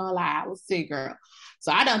 I ain't gonna lie, I was city girl.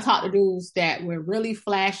 So I done talked to dudes that were really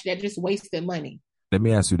flashy, that just wasted money. Let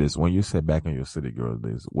me ask you this: when you said back in your city girl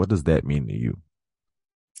days, what does that mean to you?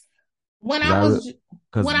 When Because I was,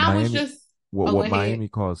 because when I was Miami, just, oh, go what ahead. Miami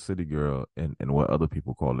calls city girl and what other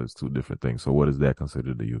people call it is two different things. So what is that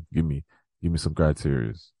considered to you? Give me some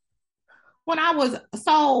criteria. When I was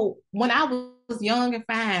young and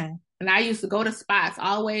fine, and I used to go to spots,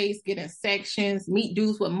 always get in sections, meet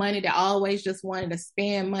dudes with money that always just wanted to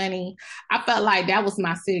spend money. I felt like that was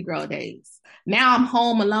my city girl days. Now I'm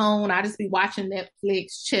home alone. I just be watching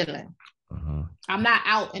Netflix, chilling. Uh-huh. I'm not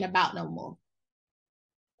out and about no more.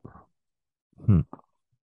 Hmm.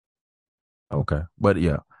 Okay, but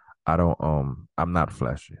yeah, I'm not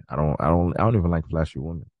flashy. I don't even like flashy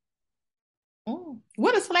women.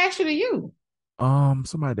 What is flashy to you?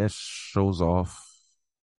 Somebody that shows off,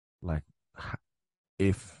 like,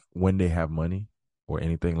 if when they have money or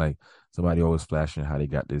anything, like somebody always flashing how they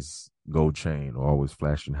got this gold chain or always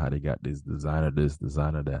flashing how they got this designer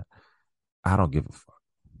that. I don't give a fuck.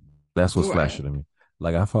 That's what's Right. flashing to me.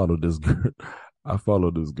 Like I followed this girl. I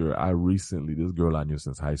followed this girl. This girl I knew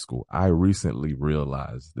since high school. I recently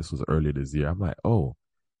realized this was earlier this year. I'm like, oh,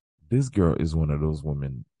 this girl is one of those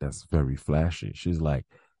women that's very flashy. She's like,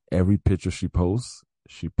 every picture she posts.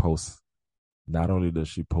 Not only does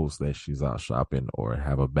she post that she's out shopping or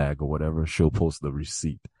have a bag or whatever, she'll post the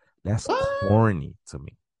receipt. That's What? corny to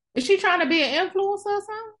me. Is she trying to be an influencer or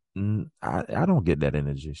something? I don't get that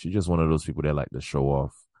energy. She's just one of those people that like to show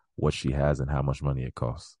off what she has and how much money it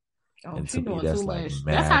costs. Oh, And to she me, doing too that's like much.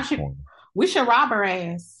 That's how mad she. corny. We should rob her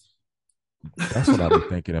ass. That's what I be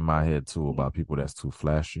thinking in my head too about people that's too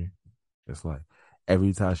flashy. It's like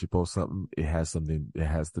every time she posts something, it has something. It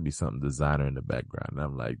has to be something designer in the background. And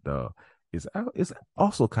I'm like, duh. It's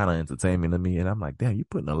also kind of entertaining to me. And I'm like, damn, you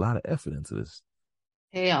putting a lot of effort into this.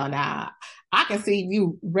 Hell nah. I can see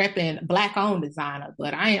you repping black owned designer,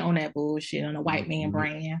 but I ain't on that bullshit on a white man Me,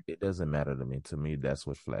 brand. it doesn't matter to me. To me, that's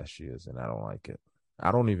what flashy is, and I don't like it.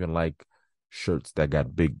 I don't even like shirts that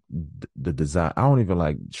got big. The design. I don't even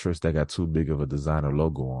like shirts that got too big of a designer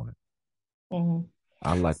logo on it. Mm-hmm.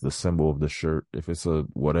 I like the symbol of the shirt. If it's a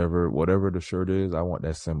whatever the shirt is, I want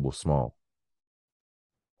that symbol small.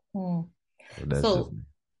 Hmm. But that's just So, me.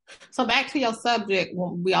 so back to your subject,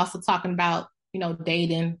 when we also talking about,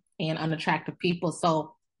 dating and unattractive people.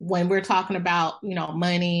 So when we're talking about,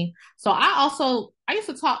 money, so I used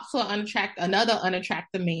to talk to another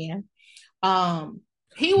unattractive man.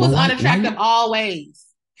 He But was why unattractive you always.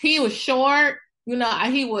 He was short,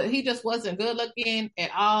 he just wasn't good looking at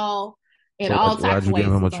all in so all why'd types of you give ways.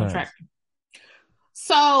 He him a was chance? unattractive.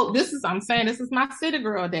 So I'm saying this is my city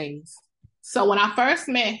girl days. So when I first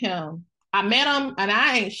met him, I met him and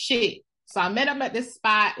I ain't shit. So I met him at this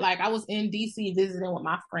spot. Like I was in DC visiting with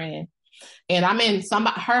my friend, and I'm in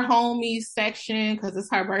her homies section because it's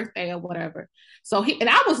her birthday or whatever. So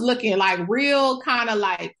I was looking like real kind of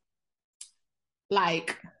like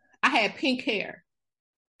I had pink hair.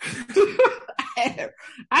 I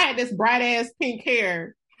had this bright ass pink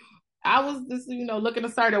hair. I was just looking a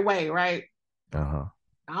certain way, right? Uh-huh.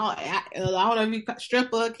 I don't know if you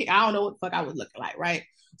stripper. I don't know what the fuck I was looking like, right?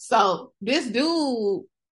 So this dude,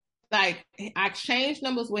 like, I exchanged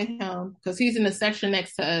numbers with him because he's in the section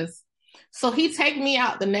next to us. So he take me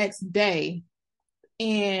out the next day,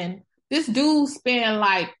 and this dude spent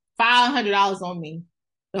like $500 on me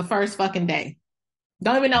the first fucking day.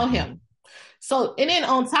 Don't even know him. So, and then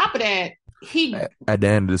on top of that, At the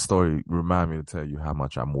end of the story, remind me to tell you how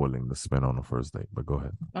much I'm willing to spend on the first date. But go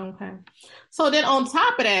ahead. okay. So then on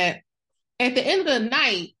top of that, at the end of the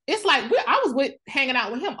night, it's like I was hanging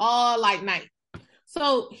out with him all like night.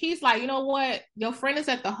 So he's like, you know what? Your friend is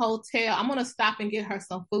at the hotel. I'm gonna stop and get her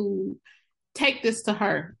some food. Take this to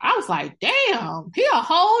her. I was like, damn, he a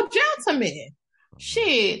whole gentleman.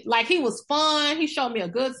 Shit, like he was fun. He showed me a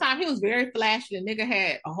good time. He was very flashy. The nigga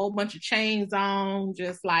had a whole bunch of chains on,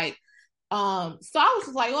 just like so I was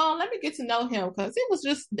just like, well, let me get to know him because it was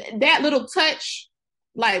just that little touch,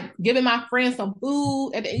 like giving my friend some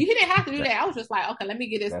food. And he didn't have to do That, that. I was just like, okay, let me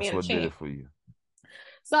give this that's man a what did chance. it for you.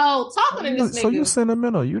 So talking to this So you're nigga,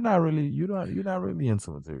 sentimental. You're not really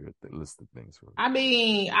into materialistic things for I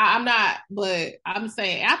mean, I'm not, but I'm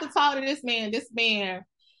saying after talking to this man,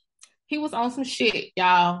 he was on some shit,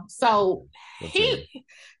 y'all. So continue.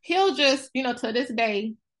 he'll just, to this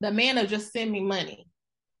day, the man will just send me money,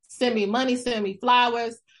 send me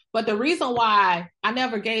flowers. But the reason why I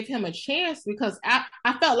never gave him a chance because I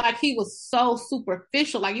felt like he was so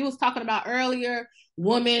superficial. Like you was talking about earlier,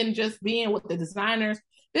 women just being with the designers.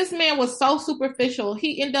 This man was so superficial.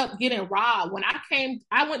 He ended up getting robbed.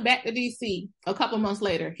 I went back to DC a couple months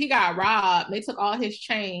later. He got robbed. They took all his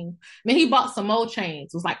chains. Then he bought some more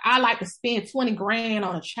chains. It was like, I like to spend 20 grand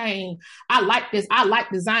on a chain. I like this. I like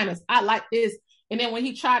designers. I like this. And then when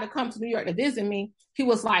he tried to come to New York to visit me, he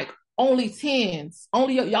was like, only tens.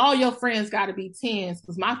 Only all your friends got to be tens.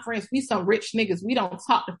 Because my friends, we some rich niggas. We don't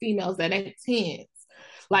talk to females that ain't tens.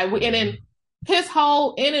 And then his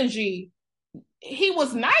whole energy, he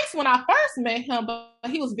was nice when I first met him, but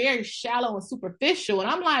he was very shallow and superficial. And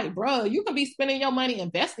I'm like, bro, you can be spending your money,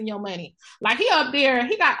 investing your money. Like he up there,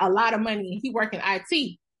 he got a lot of money. He work in IT.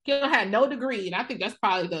 He don't have no degree, and I think that's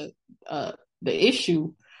probably the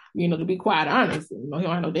issue. To be quite honest, he don't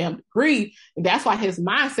have no damn degree, and that's why his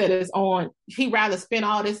mindset is on. He rather spend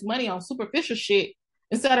all this money on superficial shit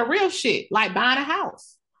instead of real shit, like buying a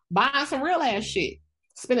house, buying some real ass shit,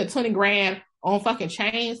 spending 20 grand on fucking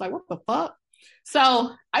chains. Like what the fuck?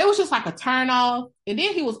 So it was just like a turn off. And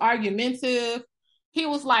then he was argumentative. He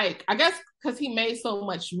was like, I guess because he made so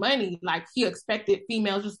much money, like he expected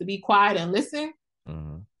females just to be quiet and listen.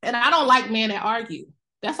 Mm-hmm. And I don't like men that argue.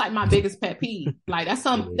 That's like my biggest pet peeve. Like that's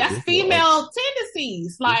female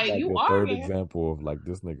tendencies. Like you arguing. Third example of like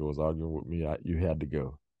this nigga was arguing with me. You had to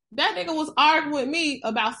go. That nigga was arguing with me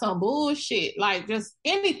about some bullshit, like just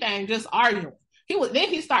anything, just arguing.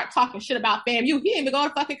 He started talking shit about FAMU. He didn't even go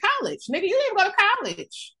to fucking college. Nigga, you didn't even go to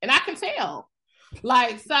college. And I can tell.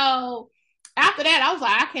 Like, so after that, I was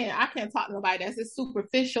like, I can't talk to nobody that's just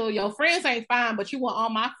superficial. Your friends ain't fine, but you want all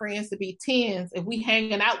my friends to be tens if we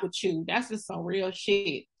hanging out with you. That's just some real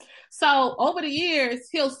shit. So over the years,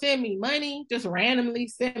 he'll send me money, just randomly,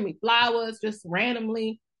 send me flowers, just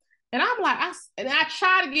randomly. And I'm like, I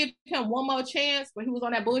tried to give him one more chance, but he was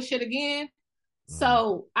on that bullshit again.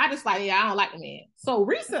 So I just like, yeah, I don't like the man. So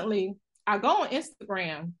recently I go on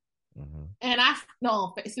Instagram and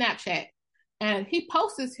Snapchat, and he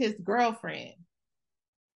posts his girlfriend.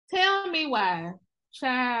 Tell me why,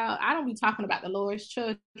 child. I don't be talking about the Lord's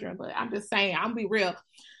children, but I'm just saying, I'm be real.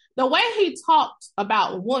 The way he talked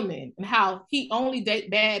about women and how he only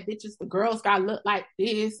date bad bitches, the girls gotta look like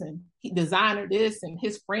this, and he designer this, and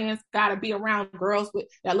his friends gotta be around girls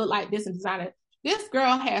that look like this and designer. This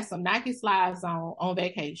girl had some Nike slides on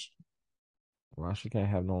vacation. Why she can't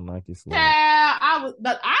have no Nike slide? Yeah,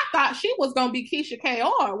 but I thought she was gonna be Keisha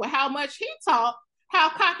Kaur with how much he talked, how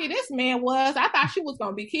cocky this man was. I thought she was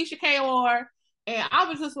gonna be Keisha Kaur, and I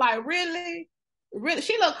was just like, really, really.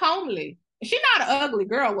 She looked homely. She's not an ugly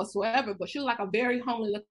girl whatsoever, but she was like a very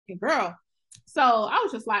homely looking girl. So I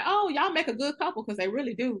was just like, oh, y'all make a good couple because they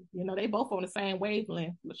really do. You know, they both on the same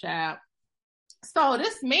wavelength, child. So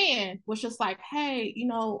this man was just like, hey,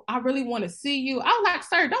 I really want to see you. I was like,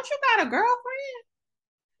 sir, don't you got a girlfriend?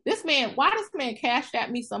 This man, why this man cashed at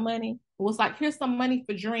me some money? It was like, here's some money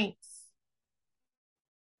for drinks.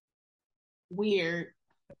 Weird.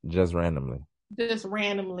 Just randomly. Just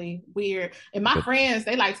randomly weird. And my friends,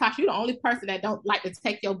 they like, Tasha, you the only person that don't like to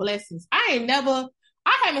take your blessings. I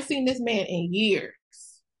haven't seen this man in years.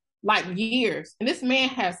 Like years. And this man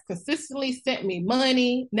has consistently sent me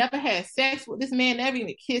money, never had sex with this man, never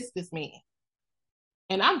even kissed this man.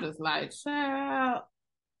 And I'm just like, child.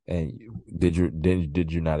 And did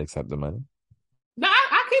you not accept the money? No,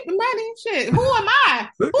 I keep the money. Shit. Who am I?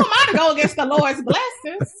 Who am I to go against the Lord's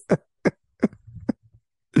blessings?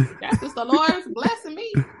 That's just the Lord's blessing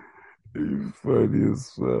me. You funny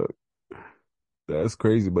as fuck. That's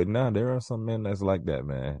crazy. But now there are some men that's like that,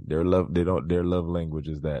 man. Their love language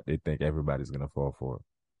is that they think everybody's gonna fall for it.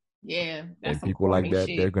 Yeah, that's And some people like corny that,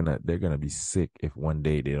 shit. they're gonna be sick if one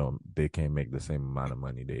day they can't make the same amount of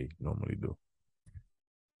money they normally do.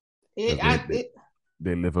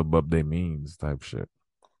 They live above their means type shit.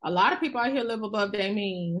 A lot of people out here live above their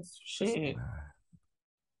means. Shit.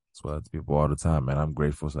 That's what I tell people all the time, man. I'm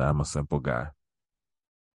grateful that I'm a simple guy.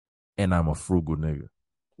 And I'm a frugal nigga.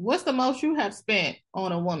 What's the most you have spent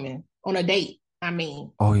on a woman? On a date, I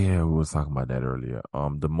mean. Oh yeah, we was talking about that earlier.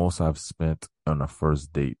 The most I've spent on a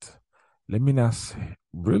first date. Let me not say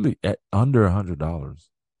really at under $100.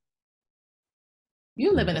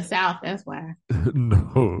 You live in the South, that's why.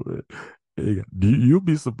 No. You'll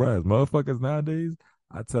be surprised. Motherfuckers nowadays,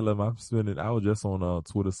 I tell them I'm spending, I was just on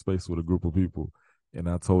Twitter space with a group of people, and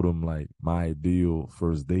I told them like my ideal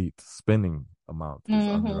first date spending amount is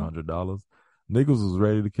under $100. Niggas was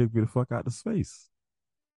ready to kick me the fuck out of space.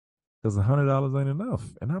 Because $100 ain't enough.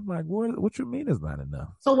 And I'm like, what you mean it's not enough?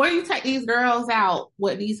 So where you take these girls out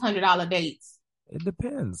with these $100 dates? It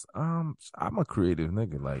depends. I'm a creative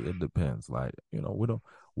nigga. Like it depends. Like,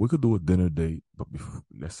 we could do a dinner date, but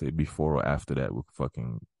let's say before or after that, we could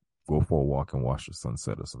fucking go for a walk and watch the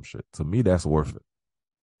sunset or some shit. To me, that's worth it.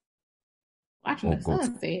 Watching the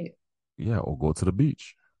sunset. Or go to the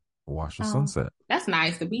beach. Watch the sunset. That's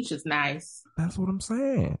nice. The beach is nice. That's what I'm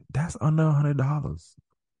saying. That's under $100.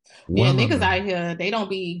 Yeah, niggas out here, they don't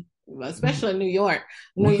be, especially in New York.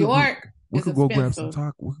 New York we could go grab some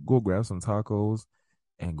We could go grab some tacos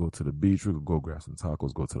and go to the beach. We could go grab some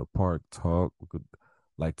tacos, go to the park, talk. We could,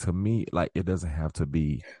 like, to me, like, it doesn't have to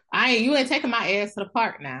be. You ain't taking my ass to the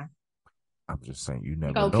park now. I'm just saying, you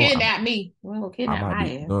never know. Kidnap me. You ain't gonna kidnap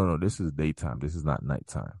my ass. No, this is daytime. This is not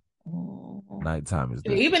nighttime. Nighttime is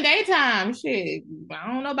different. Even daytime, shit. I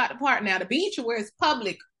don't know about the park now. The beach where it's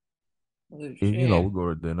public. If, we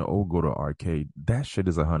go to dinner or go to arcade. That shit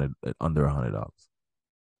is under $100.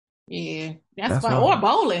 Yeah, that's fine. Or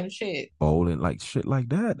bowling, shit. Bowling, like shit like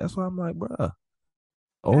that. That's why I'm like, bruh.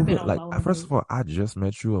 First of all, I just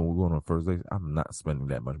met you and we're going on first date. I'm not spending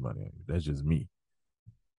that much money on you. That's just me.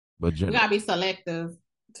 But you gotta be selective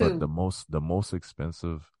too. But the most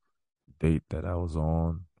expensive date that I was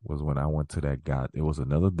on was when I went to it was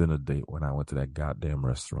another dinner date when I went to that goddamn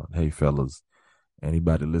restaurant. Hey fellas,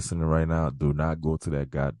 anybody listening right now, do not go to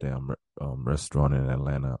that goddamn restaurant in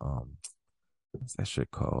Atlanta. What's that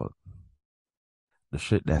shit called? The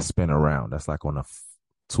shit that spin around. That's like on a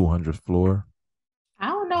 200th floor. I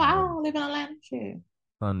don't know. I don't live in Atlanta. Shit.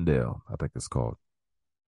 Sundale, I think it's called.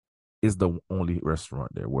 It's the only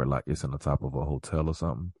restaurant there where like it's on the top of a hotel or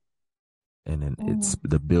something, and then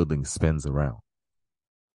the building spins around.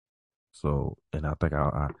 So, and I think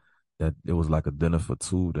that it was like a dinner for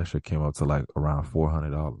two. That shit came up to like around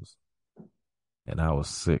 $400, and I was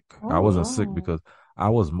sick. I wasn't sick because I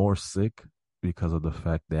was more sick because of the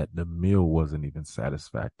fact that the meal wasn't even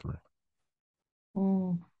satisfactory.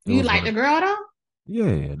 You like the girl though?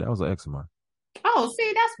 Yeah, that was an ex of mine. Oh,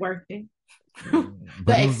 see, that's worth it.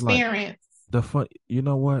 The experience. Like, the fun. You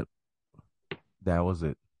know what? That was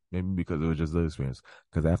it. Maybe because it was just the experience.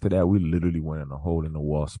 Because after that, we literally went in a hole in the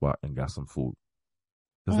wall spot and got some food.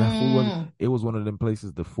 Because that food was one of them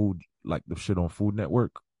places, the food, like the shit on Food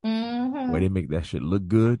Network, where they make that shit look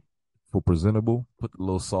good for presentable, put the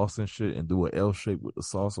little sauce and shit and do an L shape with the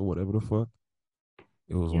sauce or whatever the fuck.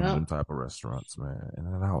 It was one of them type of restaurants, man. And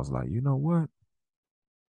then I was like, you know what?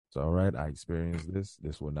 It's all right. I experienced this.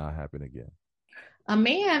 This will not happen again. A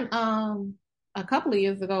man, a couple of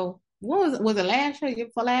years ago, what was it last year?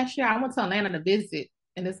 For last year, I went to Atlanta to visit,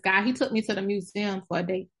 and this guy he took me to the museum for a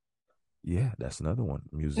date. Yeah, that's another one.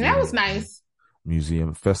 And that was Museum, nice.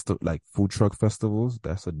 museum festival, like food truck festivals.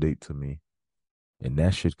 That's a date to me, and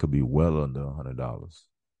that shit could be well under $100.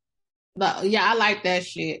 But yeah, I like that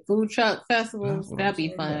shit. Food truck That's festivals, what I'm that'd be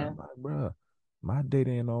saying. I'm fun. like, bruh, my date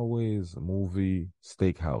ain't always a movie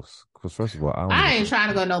steakhouse. Because first of all, I don't I even. ain't trying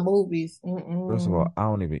to go to no movies. First of all, Mm-mm. I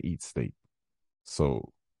don't even eat steak,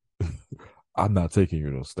 so I'm not taking you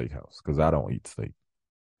to a steakhouse because I don't eat steak.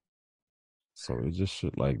 So it's just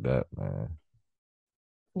shit like that, man.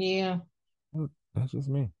 Yeah. That's just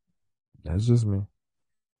me. That's just me.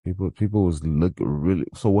 People was look really.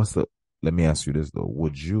 So what's the? Let me ask you this though.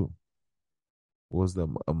 What's the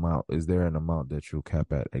amount? Is there an amount that you'll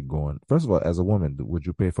cap at going? First of all, as a woman, would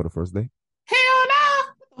you pay for the first date? Hell no.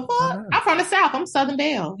 What the Why fuck? not? I'm from the South. I'm Southern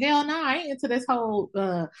Belle. Hell no. I ain't into this whole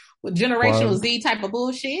with generational Equality. Z type of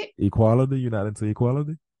bullshit. Equality. You're not into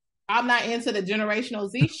equality. I'm not into the generational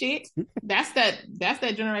Z shit. That's that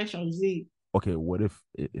generational Z. Okay, what if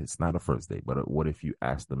it's not a first date, but what if you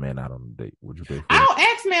ask the man out on a date? Would you pay I for it? don't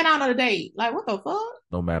ask men out on a date. Like what the fuck?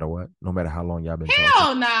 No matter what, no matter how long y'all been talking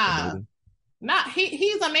Hell or nah. dating. Not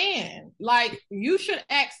he's a man. Like you should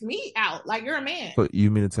ask me out. Like you're a man. So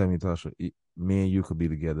you mean to tell me, Tasha, me and you could be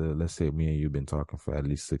together? Let's say me and you've been talking for at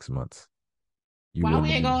least 6 months. You Why wouldn't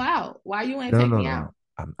we ain't go even. out? Why you ain't No, take no, me no, out? no.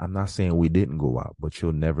 I'm not saying we didn't go out, but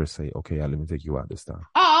you'll never say, okay, let me take you out this time.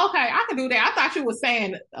 Oh, okay. I can do that. I thought you were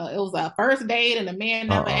saying it was a first date and the man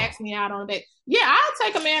never Uh-uh. asked me out on a date. Yeah, I'll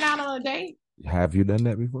take a man out on a date. Have you done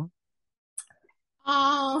that before?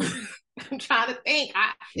 Um, I'm trying to think.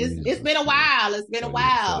 It's been Jesus a Christ. while. It's been a So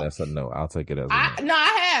while. that's a no. I'll take it as a I no. no,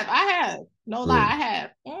 I have. No lie, Really? I have.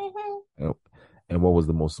 Hmm. Yep. And what was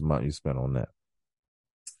the most amount you spent on that?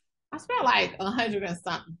 I spent like 100 and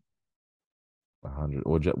something. 100.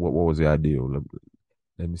 Or what was the ideal?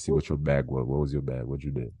 Let me see what your bag was. What was your bag? What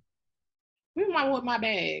you did? Where's my with my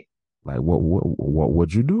bag? Like what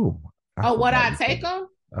would you do? I Oh, what forgot I you take from him?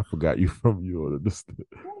 I forgot you from your this.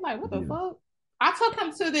 I'm like, what the Yeah. fuck? I took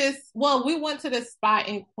him to this. Well, we went to this spot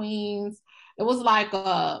in Queens. It was like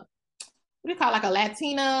a what do you call it, like a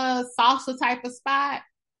Latina salsa type of spot.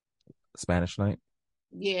 Spanish night?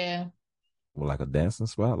 Yeah. Well, like a dancing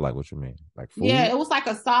spot? Like what you mean? Like Yeah, food? it was like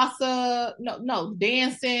a salsa, no,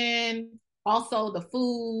 dancing, also the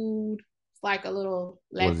food. It's like a little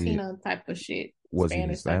Was he Latina type of shit, was he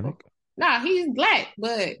Spanish type of. Hispanic? Nah, he's black,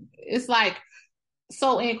 but it's like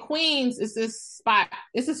so in Queens, it's this spot,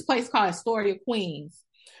 it's this place called Astoria, Queens.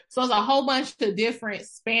 So there's a whole bunch of different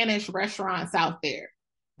Spanish restaurants out there.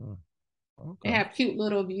 Hmm, They okay. have cute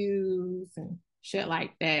little views and shit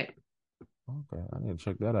like that. Okay. I need to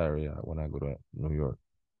check that area out when I go to New York.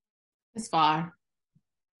 It's far.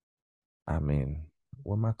 I mean,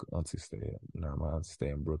 where my auntie stay at? No, my auntie stay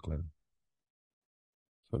in Brooklyn.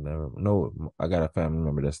 So never no, I got a family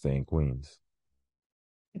member that stay in Queens.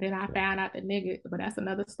 And then I So, found out the nigga, but that's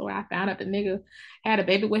another story. I found out the nigga had a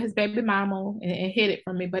baby with his baby mama and hid it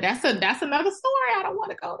from me. But that's another story. I don't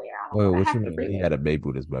want to go there. I don't wait, want to what you have to mean? He relive. had a baby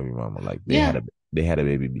with his baby mama. Like Yeah, they had a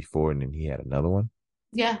baby before and then he had another one?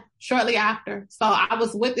 yeah. Shortly after, so I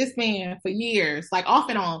was with this man for years, like off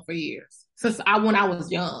and on for years since when I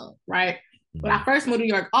was young, right? When I Mhm. first moved to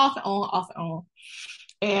New York, off and on, off and on,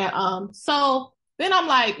 and so then I'm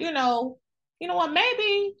like, you know what?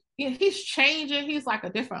 Maybe he's changing. He's like a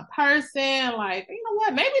different person. Like, you know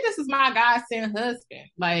what? Maybe this is my godsend husband.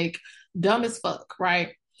 Like, dumb as fuck,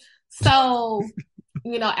 right? So,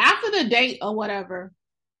 after the date or whatever,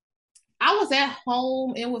 I was at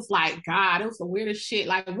home. It was like, God, it was the weirdest shit.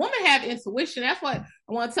 Like, women have intuition. That's what I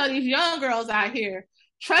want to tell these young girls out here.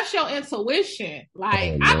 Trust your intuition.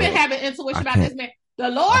 Like, Oh I've been Lord. having I intuition about can't this man. The I,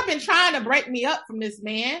 Lord been trying to break me up from this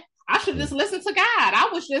man. I should just listen to God. I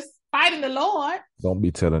was just fighting the Lord. don't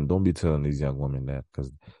be telling these young women that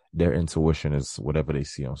because their intuition is whatever they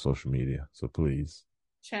see on social media. So please.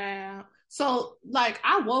 Child. So like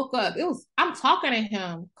I woke up. I'm talking to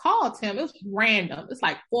him, called him. It was random. It's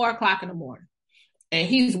like 4 o'clock in the morning. And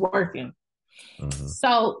he's working. Hmm.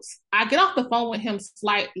 So I get off the phone with him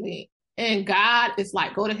slightly, and God is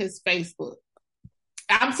like, go to his Facebook.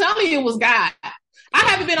 I'm telling you, it was God. I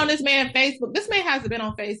haven't been on this man's Facebook. This man hasn't been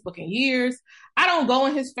on Facebook in years. I don't go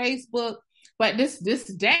on his Facebook, but this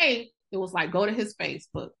day it was like go to his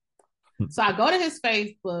Facebook. So I go to his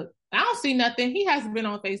Facebook. I don't see nothing. He hasn't been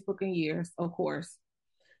on Facebook in years, of course.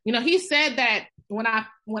 He said that when I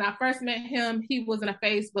first met him, he wasn't a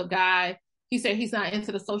Facebook guy. He said he's not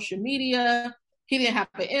into the social media. He didn't have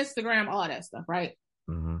an Instagram, all that stuff, right?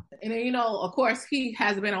 Mm-hmm. And then, of course, he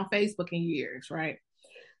hasn't been on Facebook in years, right?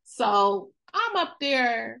 So I'm up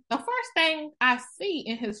there. The first thing I see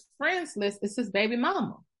in his friends list is his baby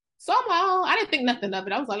mama. So I'm like, oh, I didn't think nothing of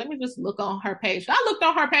it. I was like, let me just look on her page. I looked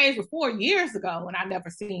on her page before years ago when I never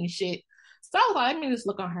seen shit. So I was like, let me just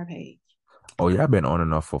look on her page. Oh yeah, I've been on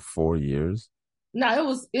and off for 4 years.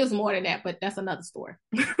 No, it was more than that, but that's another story.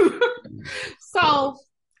 So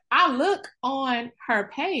I look on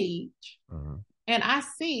her page Mm-hmm. and I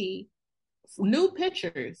see new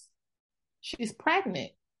pictures. She's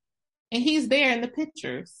pregnant and he's there in the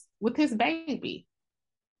pictures with his baby.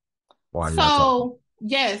 Why y'all talking? So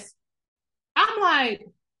yes, I'm like,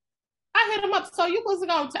 I hit him up. So you wasn't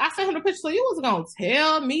gonna. I sent him the picture. So you wasn't gonna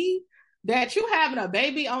tell me that you having a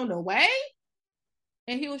baby on the way?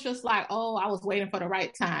 And he was just like, "Oh, I was waiting for the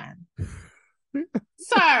right time,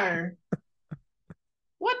 sir."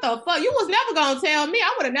 What the fuck? You was never gonna tell me.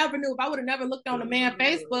 I would have never knew if I would have never looked on the man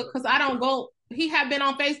Facebook because I don't go. He had been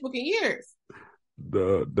on Facebook in years.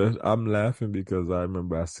 I'm laughing because I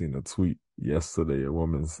remember I seen a tweet yesterday, a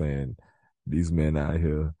woman saying, "These men out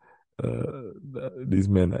here, these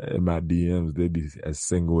men in my DMs, they be as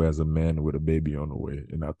single as a man with a baby on the way,"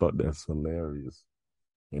 and I thought that's hilarious.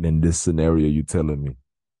 And in this scenario, you telling me,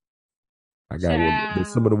 I got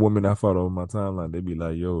some of the Child, women I follow on my timeline, they be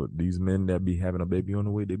like, "Yo, these men that be having a baby on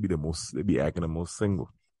the way, they be acting the most single."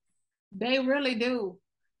 they really do.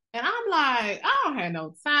 And I'm like, I don't have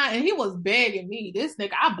no time. And he was begging me. This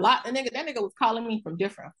nigga, I blocked the nigga. That nigga was calling me from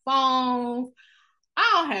different phones.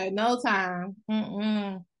 I don't have no time.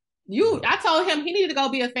 Mm-mm. I told him he needed to go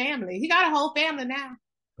be a family. He got a whole family now.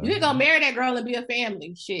 You need to go marry that girl and be a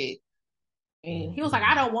family. Shit. And he was like,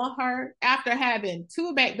 I don't want her after having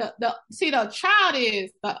two back. The child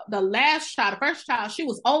is the last child, the first child, she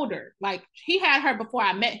was older. Like he had her before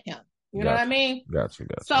I met him. You know what I Gotcha, mean? gotcha.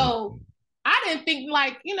 So I didn't think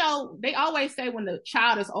they always say when the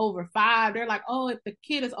child is over 5, they're like, oh, if the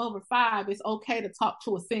kid is over 5, it's okay to talk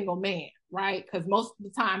to a single man, right? Because most of the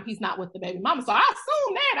time he's not with the baby mama. So I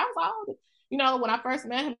assumed that. I was like, when I first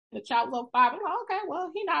met him, the child was over 5. I'm like, okay,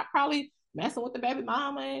 well, he not probably messing with the baby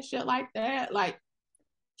mama and shit like that. Like,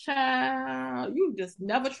 child, you just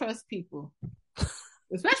never trust people.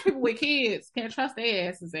 Especially people with kids. Can't trust their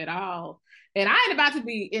asses at all. And I ain't about to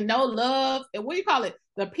be in no love. And what do you call it?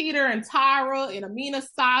 The Peter and Tyra and Amina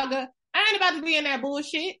saga. I ain't about to be in that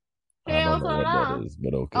bullshit. I don't Hell know what that no. is,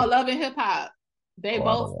 but Oh, okay. Love and Hip Hop. They Oh, I don't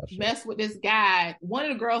both watch that. messed with this guy. One of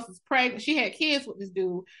the girls was pregnant. She had kids with this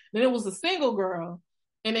dude. Then it was a single girl.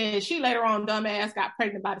 And then she later on, dumbass, got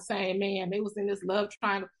pregnant by the same man. They was in this love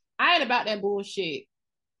triangle. I ain't about that bullshit.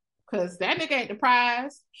 Cause that nigga ain't the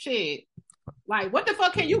prize. Shit. Like, what the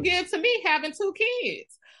fuck can you give to me having 2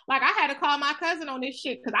 kids? Like, I had to call my cousin on this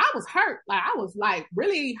shit because I was hurt. Like, I was like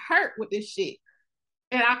really hurt with this shit.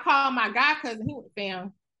 And I called my guy cousin. He was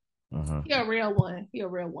fam. Mm-hmm. He a real one. He a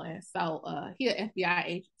real one. So he an FBI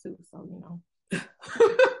agent too. So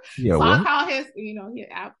Yeah, so I what? called his.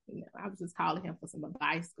 I was just calling him for some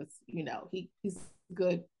advice because he's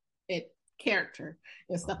good at character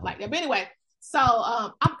and stuff like that. But anyway, so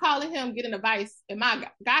I'm calling him getting advice, and my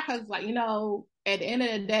guy cousin's like, at the end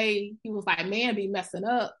of the day, he was like, man, be messing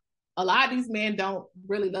up. A lot of these men don't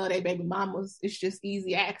really love their baby mamas. It's just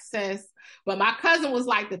easy access. But my cousin was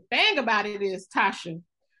like, the thing about it is, Tasha,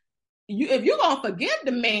 if you're gonna forgive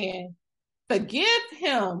the man, forgive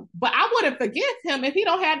him. But I wouldn't forgive him if he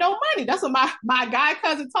don't have no money. That's what my guy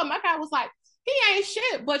cousin told me. My guy was like, he ain't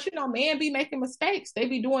shit, but man be making mistakes. They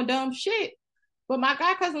be doing dumb shit. But my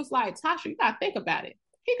guy cousin was like, Tasha, you gotta think about it.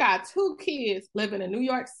 He got 2 kids living in New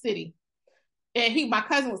York City. And my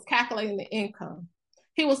cousin was calculating the income.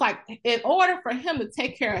 He was like, in order for him to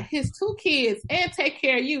take care of his 2 kids and take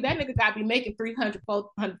care of you, that nigga gotta be making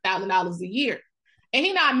 $300,000-$400,000 a year. And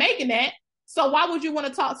he not making that. So why would you want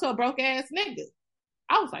to talk to a broke ass nigga?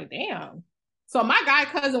 I was like, damn. So my guy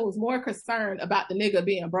cousin was more concerned about the nigga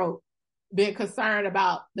being broke than concerned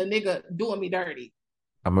about the nigga doing me dirty.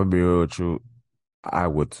 I'm gonna be real with you. I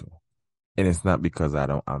would too. And it's not because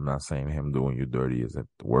I'm not saying him doing you dirty isn't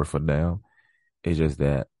worth a damn. It's just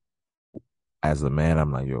that as a man,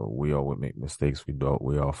 I'm like, yo, we all would make mistakes. We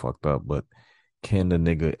all fucked up. But can the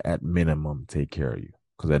nigga at minimum take care of you?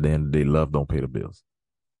 Because at the end of the day, love don't pay the bills.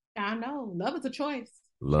 I know. Love is a choice.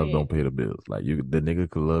 Love Shit. don't pay the bills. Like the nigga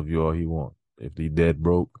could love you all he want. If he dead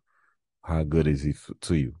broke, how good is he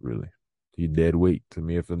to you, really? He dead weight. To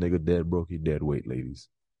me, if a nigga dead broke, he dead weight, ladies.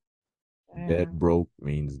 Dead broke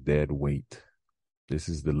means dead weight. This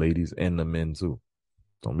is the ladies and the men too.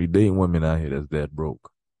 Don't be dating women out here that's dead broke.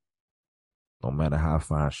 No matter how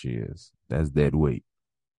fine she is, that's dead weight.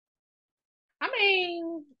 I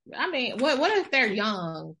mean, I mean, what if they're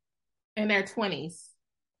young in their 20s?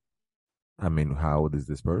 I mean, how old is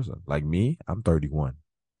this person? Like me, I'm 31.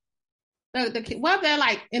 What if they're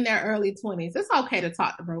like in their early 20s? It's okay to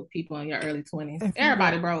talk to broke people in your early 20s. If you got,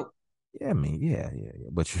 Everybody broke. yeah, I mean, yeah.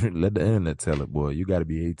 But you let the internet tell it, boy. You got to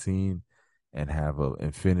be 18 and have a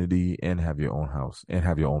infinity and have your own house and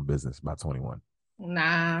have your own business by 21.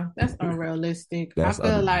 Nah, that's unrealistic. I That's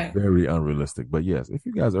feel like, very unrealistic. But yes, if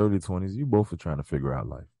you guys early 20s, you both are trying to figure out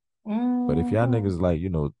life. But if y'all mm, niggas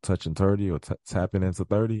like, touching 30 or tapping into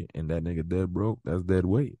 30 and that nigga dead broke, that's dead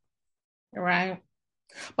weight. right.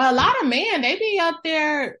 But a lot of men, they be up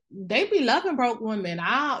there, they be loving broke women.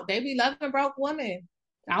 They be loving broke women.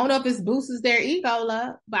 I don't know if it boosts their ego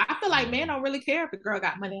up, but I feel like men don't really care if the girl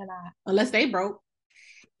got money or not, unless they broke.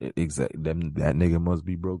 Exactly. That nigga must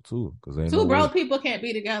be broke too, because ain't no Two way. broke people can't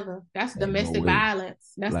be together. That's Ain't no domestic way.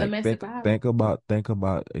 violence. That's Like domestic think violence. think about think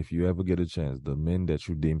about if you ever get a chance, the men that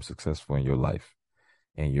you deem successful in your life,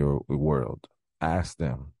 in your world, ask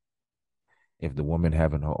them if the woman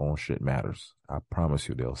having her own shit matters. I promise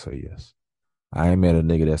you they'll say yes. I ain't met a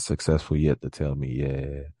nigga that's successful yet to tell me,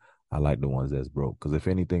 yeah, I like the ones that's broke. Because if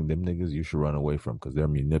anything, them niggas you should run away from because they're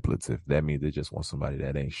manipulative. That means they just want somebody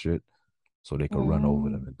that ain't shit so they can run over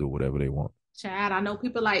them Mm. and do whatever they want. Chad, I know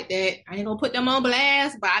people like that. I ain't gonna put them on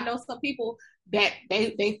blast, but I know some people that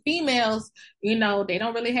they females, they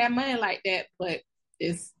don't really have money like that, but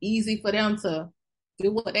it's easy for them to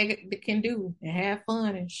do what they can do and have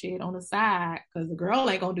fun and shit on the side because the girl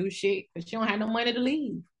ain't gonna do shit because she don't have no money to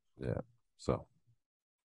leave. Yeah. So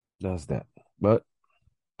that's that. But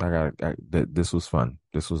this was fun.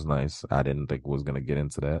 This was nice. I didn't think we was gonna get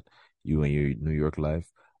into that. You and your New York life.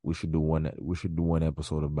 We should do one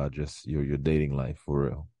episode about just your dating life for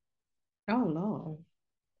real. Oh Lord,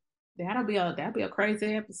 that'll be a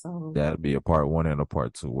crazy episode. That'd be a part one and a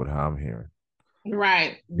part two with how I'm hearing.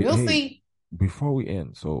 Right, we'll Hey, see. before we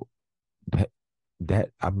end, so that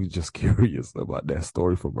I'm just curious about that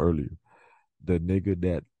story from earlier. The nigga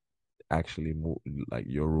that actually moved, like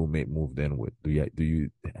your roommate moved in with. Do you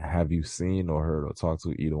have you seen or heard or talked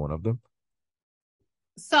to either one of them?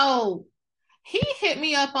 So he hit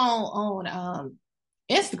me up on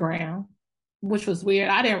Instagram, which was weird.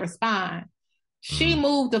 I didn't respond. She Mm.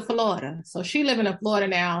 moved to Florida, so she living in Florida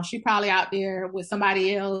now. She probably out there with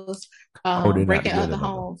somebody else, Oh, they're not breaking together other no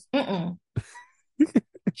more. homes. Mm-mm.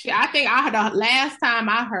 I think the last time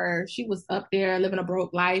I heard she was up there living a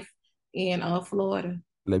broke life in Florida.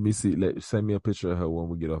 Let me see. Send me a picture of her when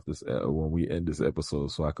we get off this. When we end this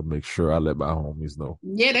episode, so I can make sure I let my homies know.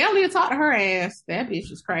 Yeah, they don't need to talk to her ass. That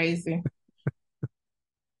bitch is crazy.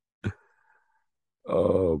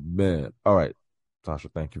 Oh man! All right,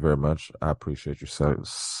 Tasha. Thank you very much. I appreciate you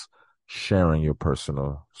sharing your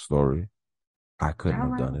personal story. I couldn't All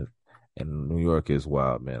have right, done it. And New York is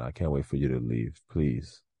wild, man. I can't wait for you to leave.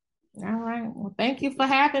 Please, all right. Well, thank you for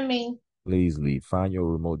having me. please leave. Find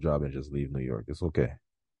your remote job and just leave New York. It's okay.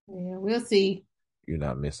 Yeah, we'll see. You're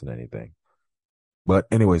not missing anything. But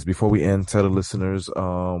anyways, before we end, tell the listeners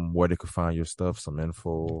where they could find your stuff, some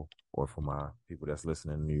info, or for my people that's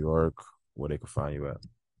listening in New York, where they could find you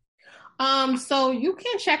at. So you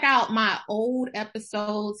can check out my old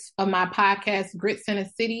episodes of my podcast, Grits in a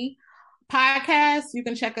City podcast. You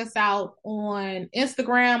can check us out on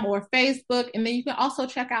Instagram or Facebook. And then you can also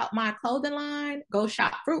check out my clothing line, Go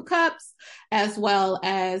Shop Fruit Cups, as well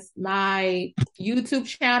as my YouTube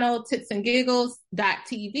channel, Tits and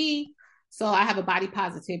Giggles.tv. So I have a body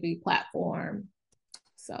positivity platform.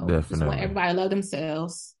 So just want Definitely. everybody to love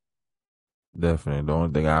themselves. Definitely. The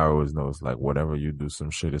only thing I always know is like whatever you do some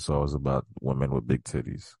shit, it's always about women with big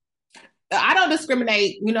titties. I don't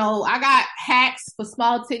discriminate. I got hacks for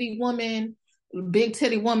small titty women, big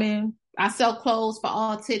titty women. I sell clothes for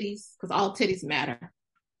all titties because all titties matter.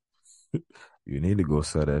 You need to go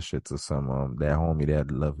sell that shit to some that homie that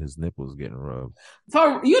love his nipples getting rubbed.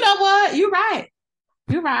 For you know what? You're right.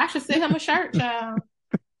 You're right. I should send him a shirt, child.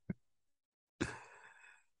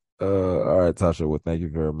 All right, Tasha. Well, thank you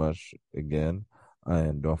very much again.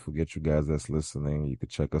 And don't forget, you guys that's listening, you can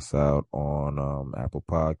check us out on Apple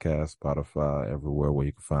Podcasts, Spotify, everywhere where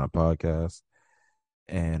you can find podcasts.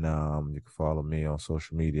 And you can follow me on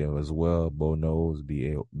social media as well. Bo knows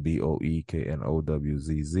BoeKnowzz.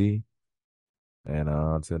 And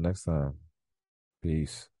until next time,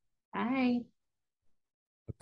 peace. Bye.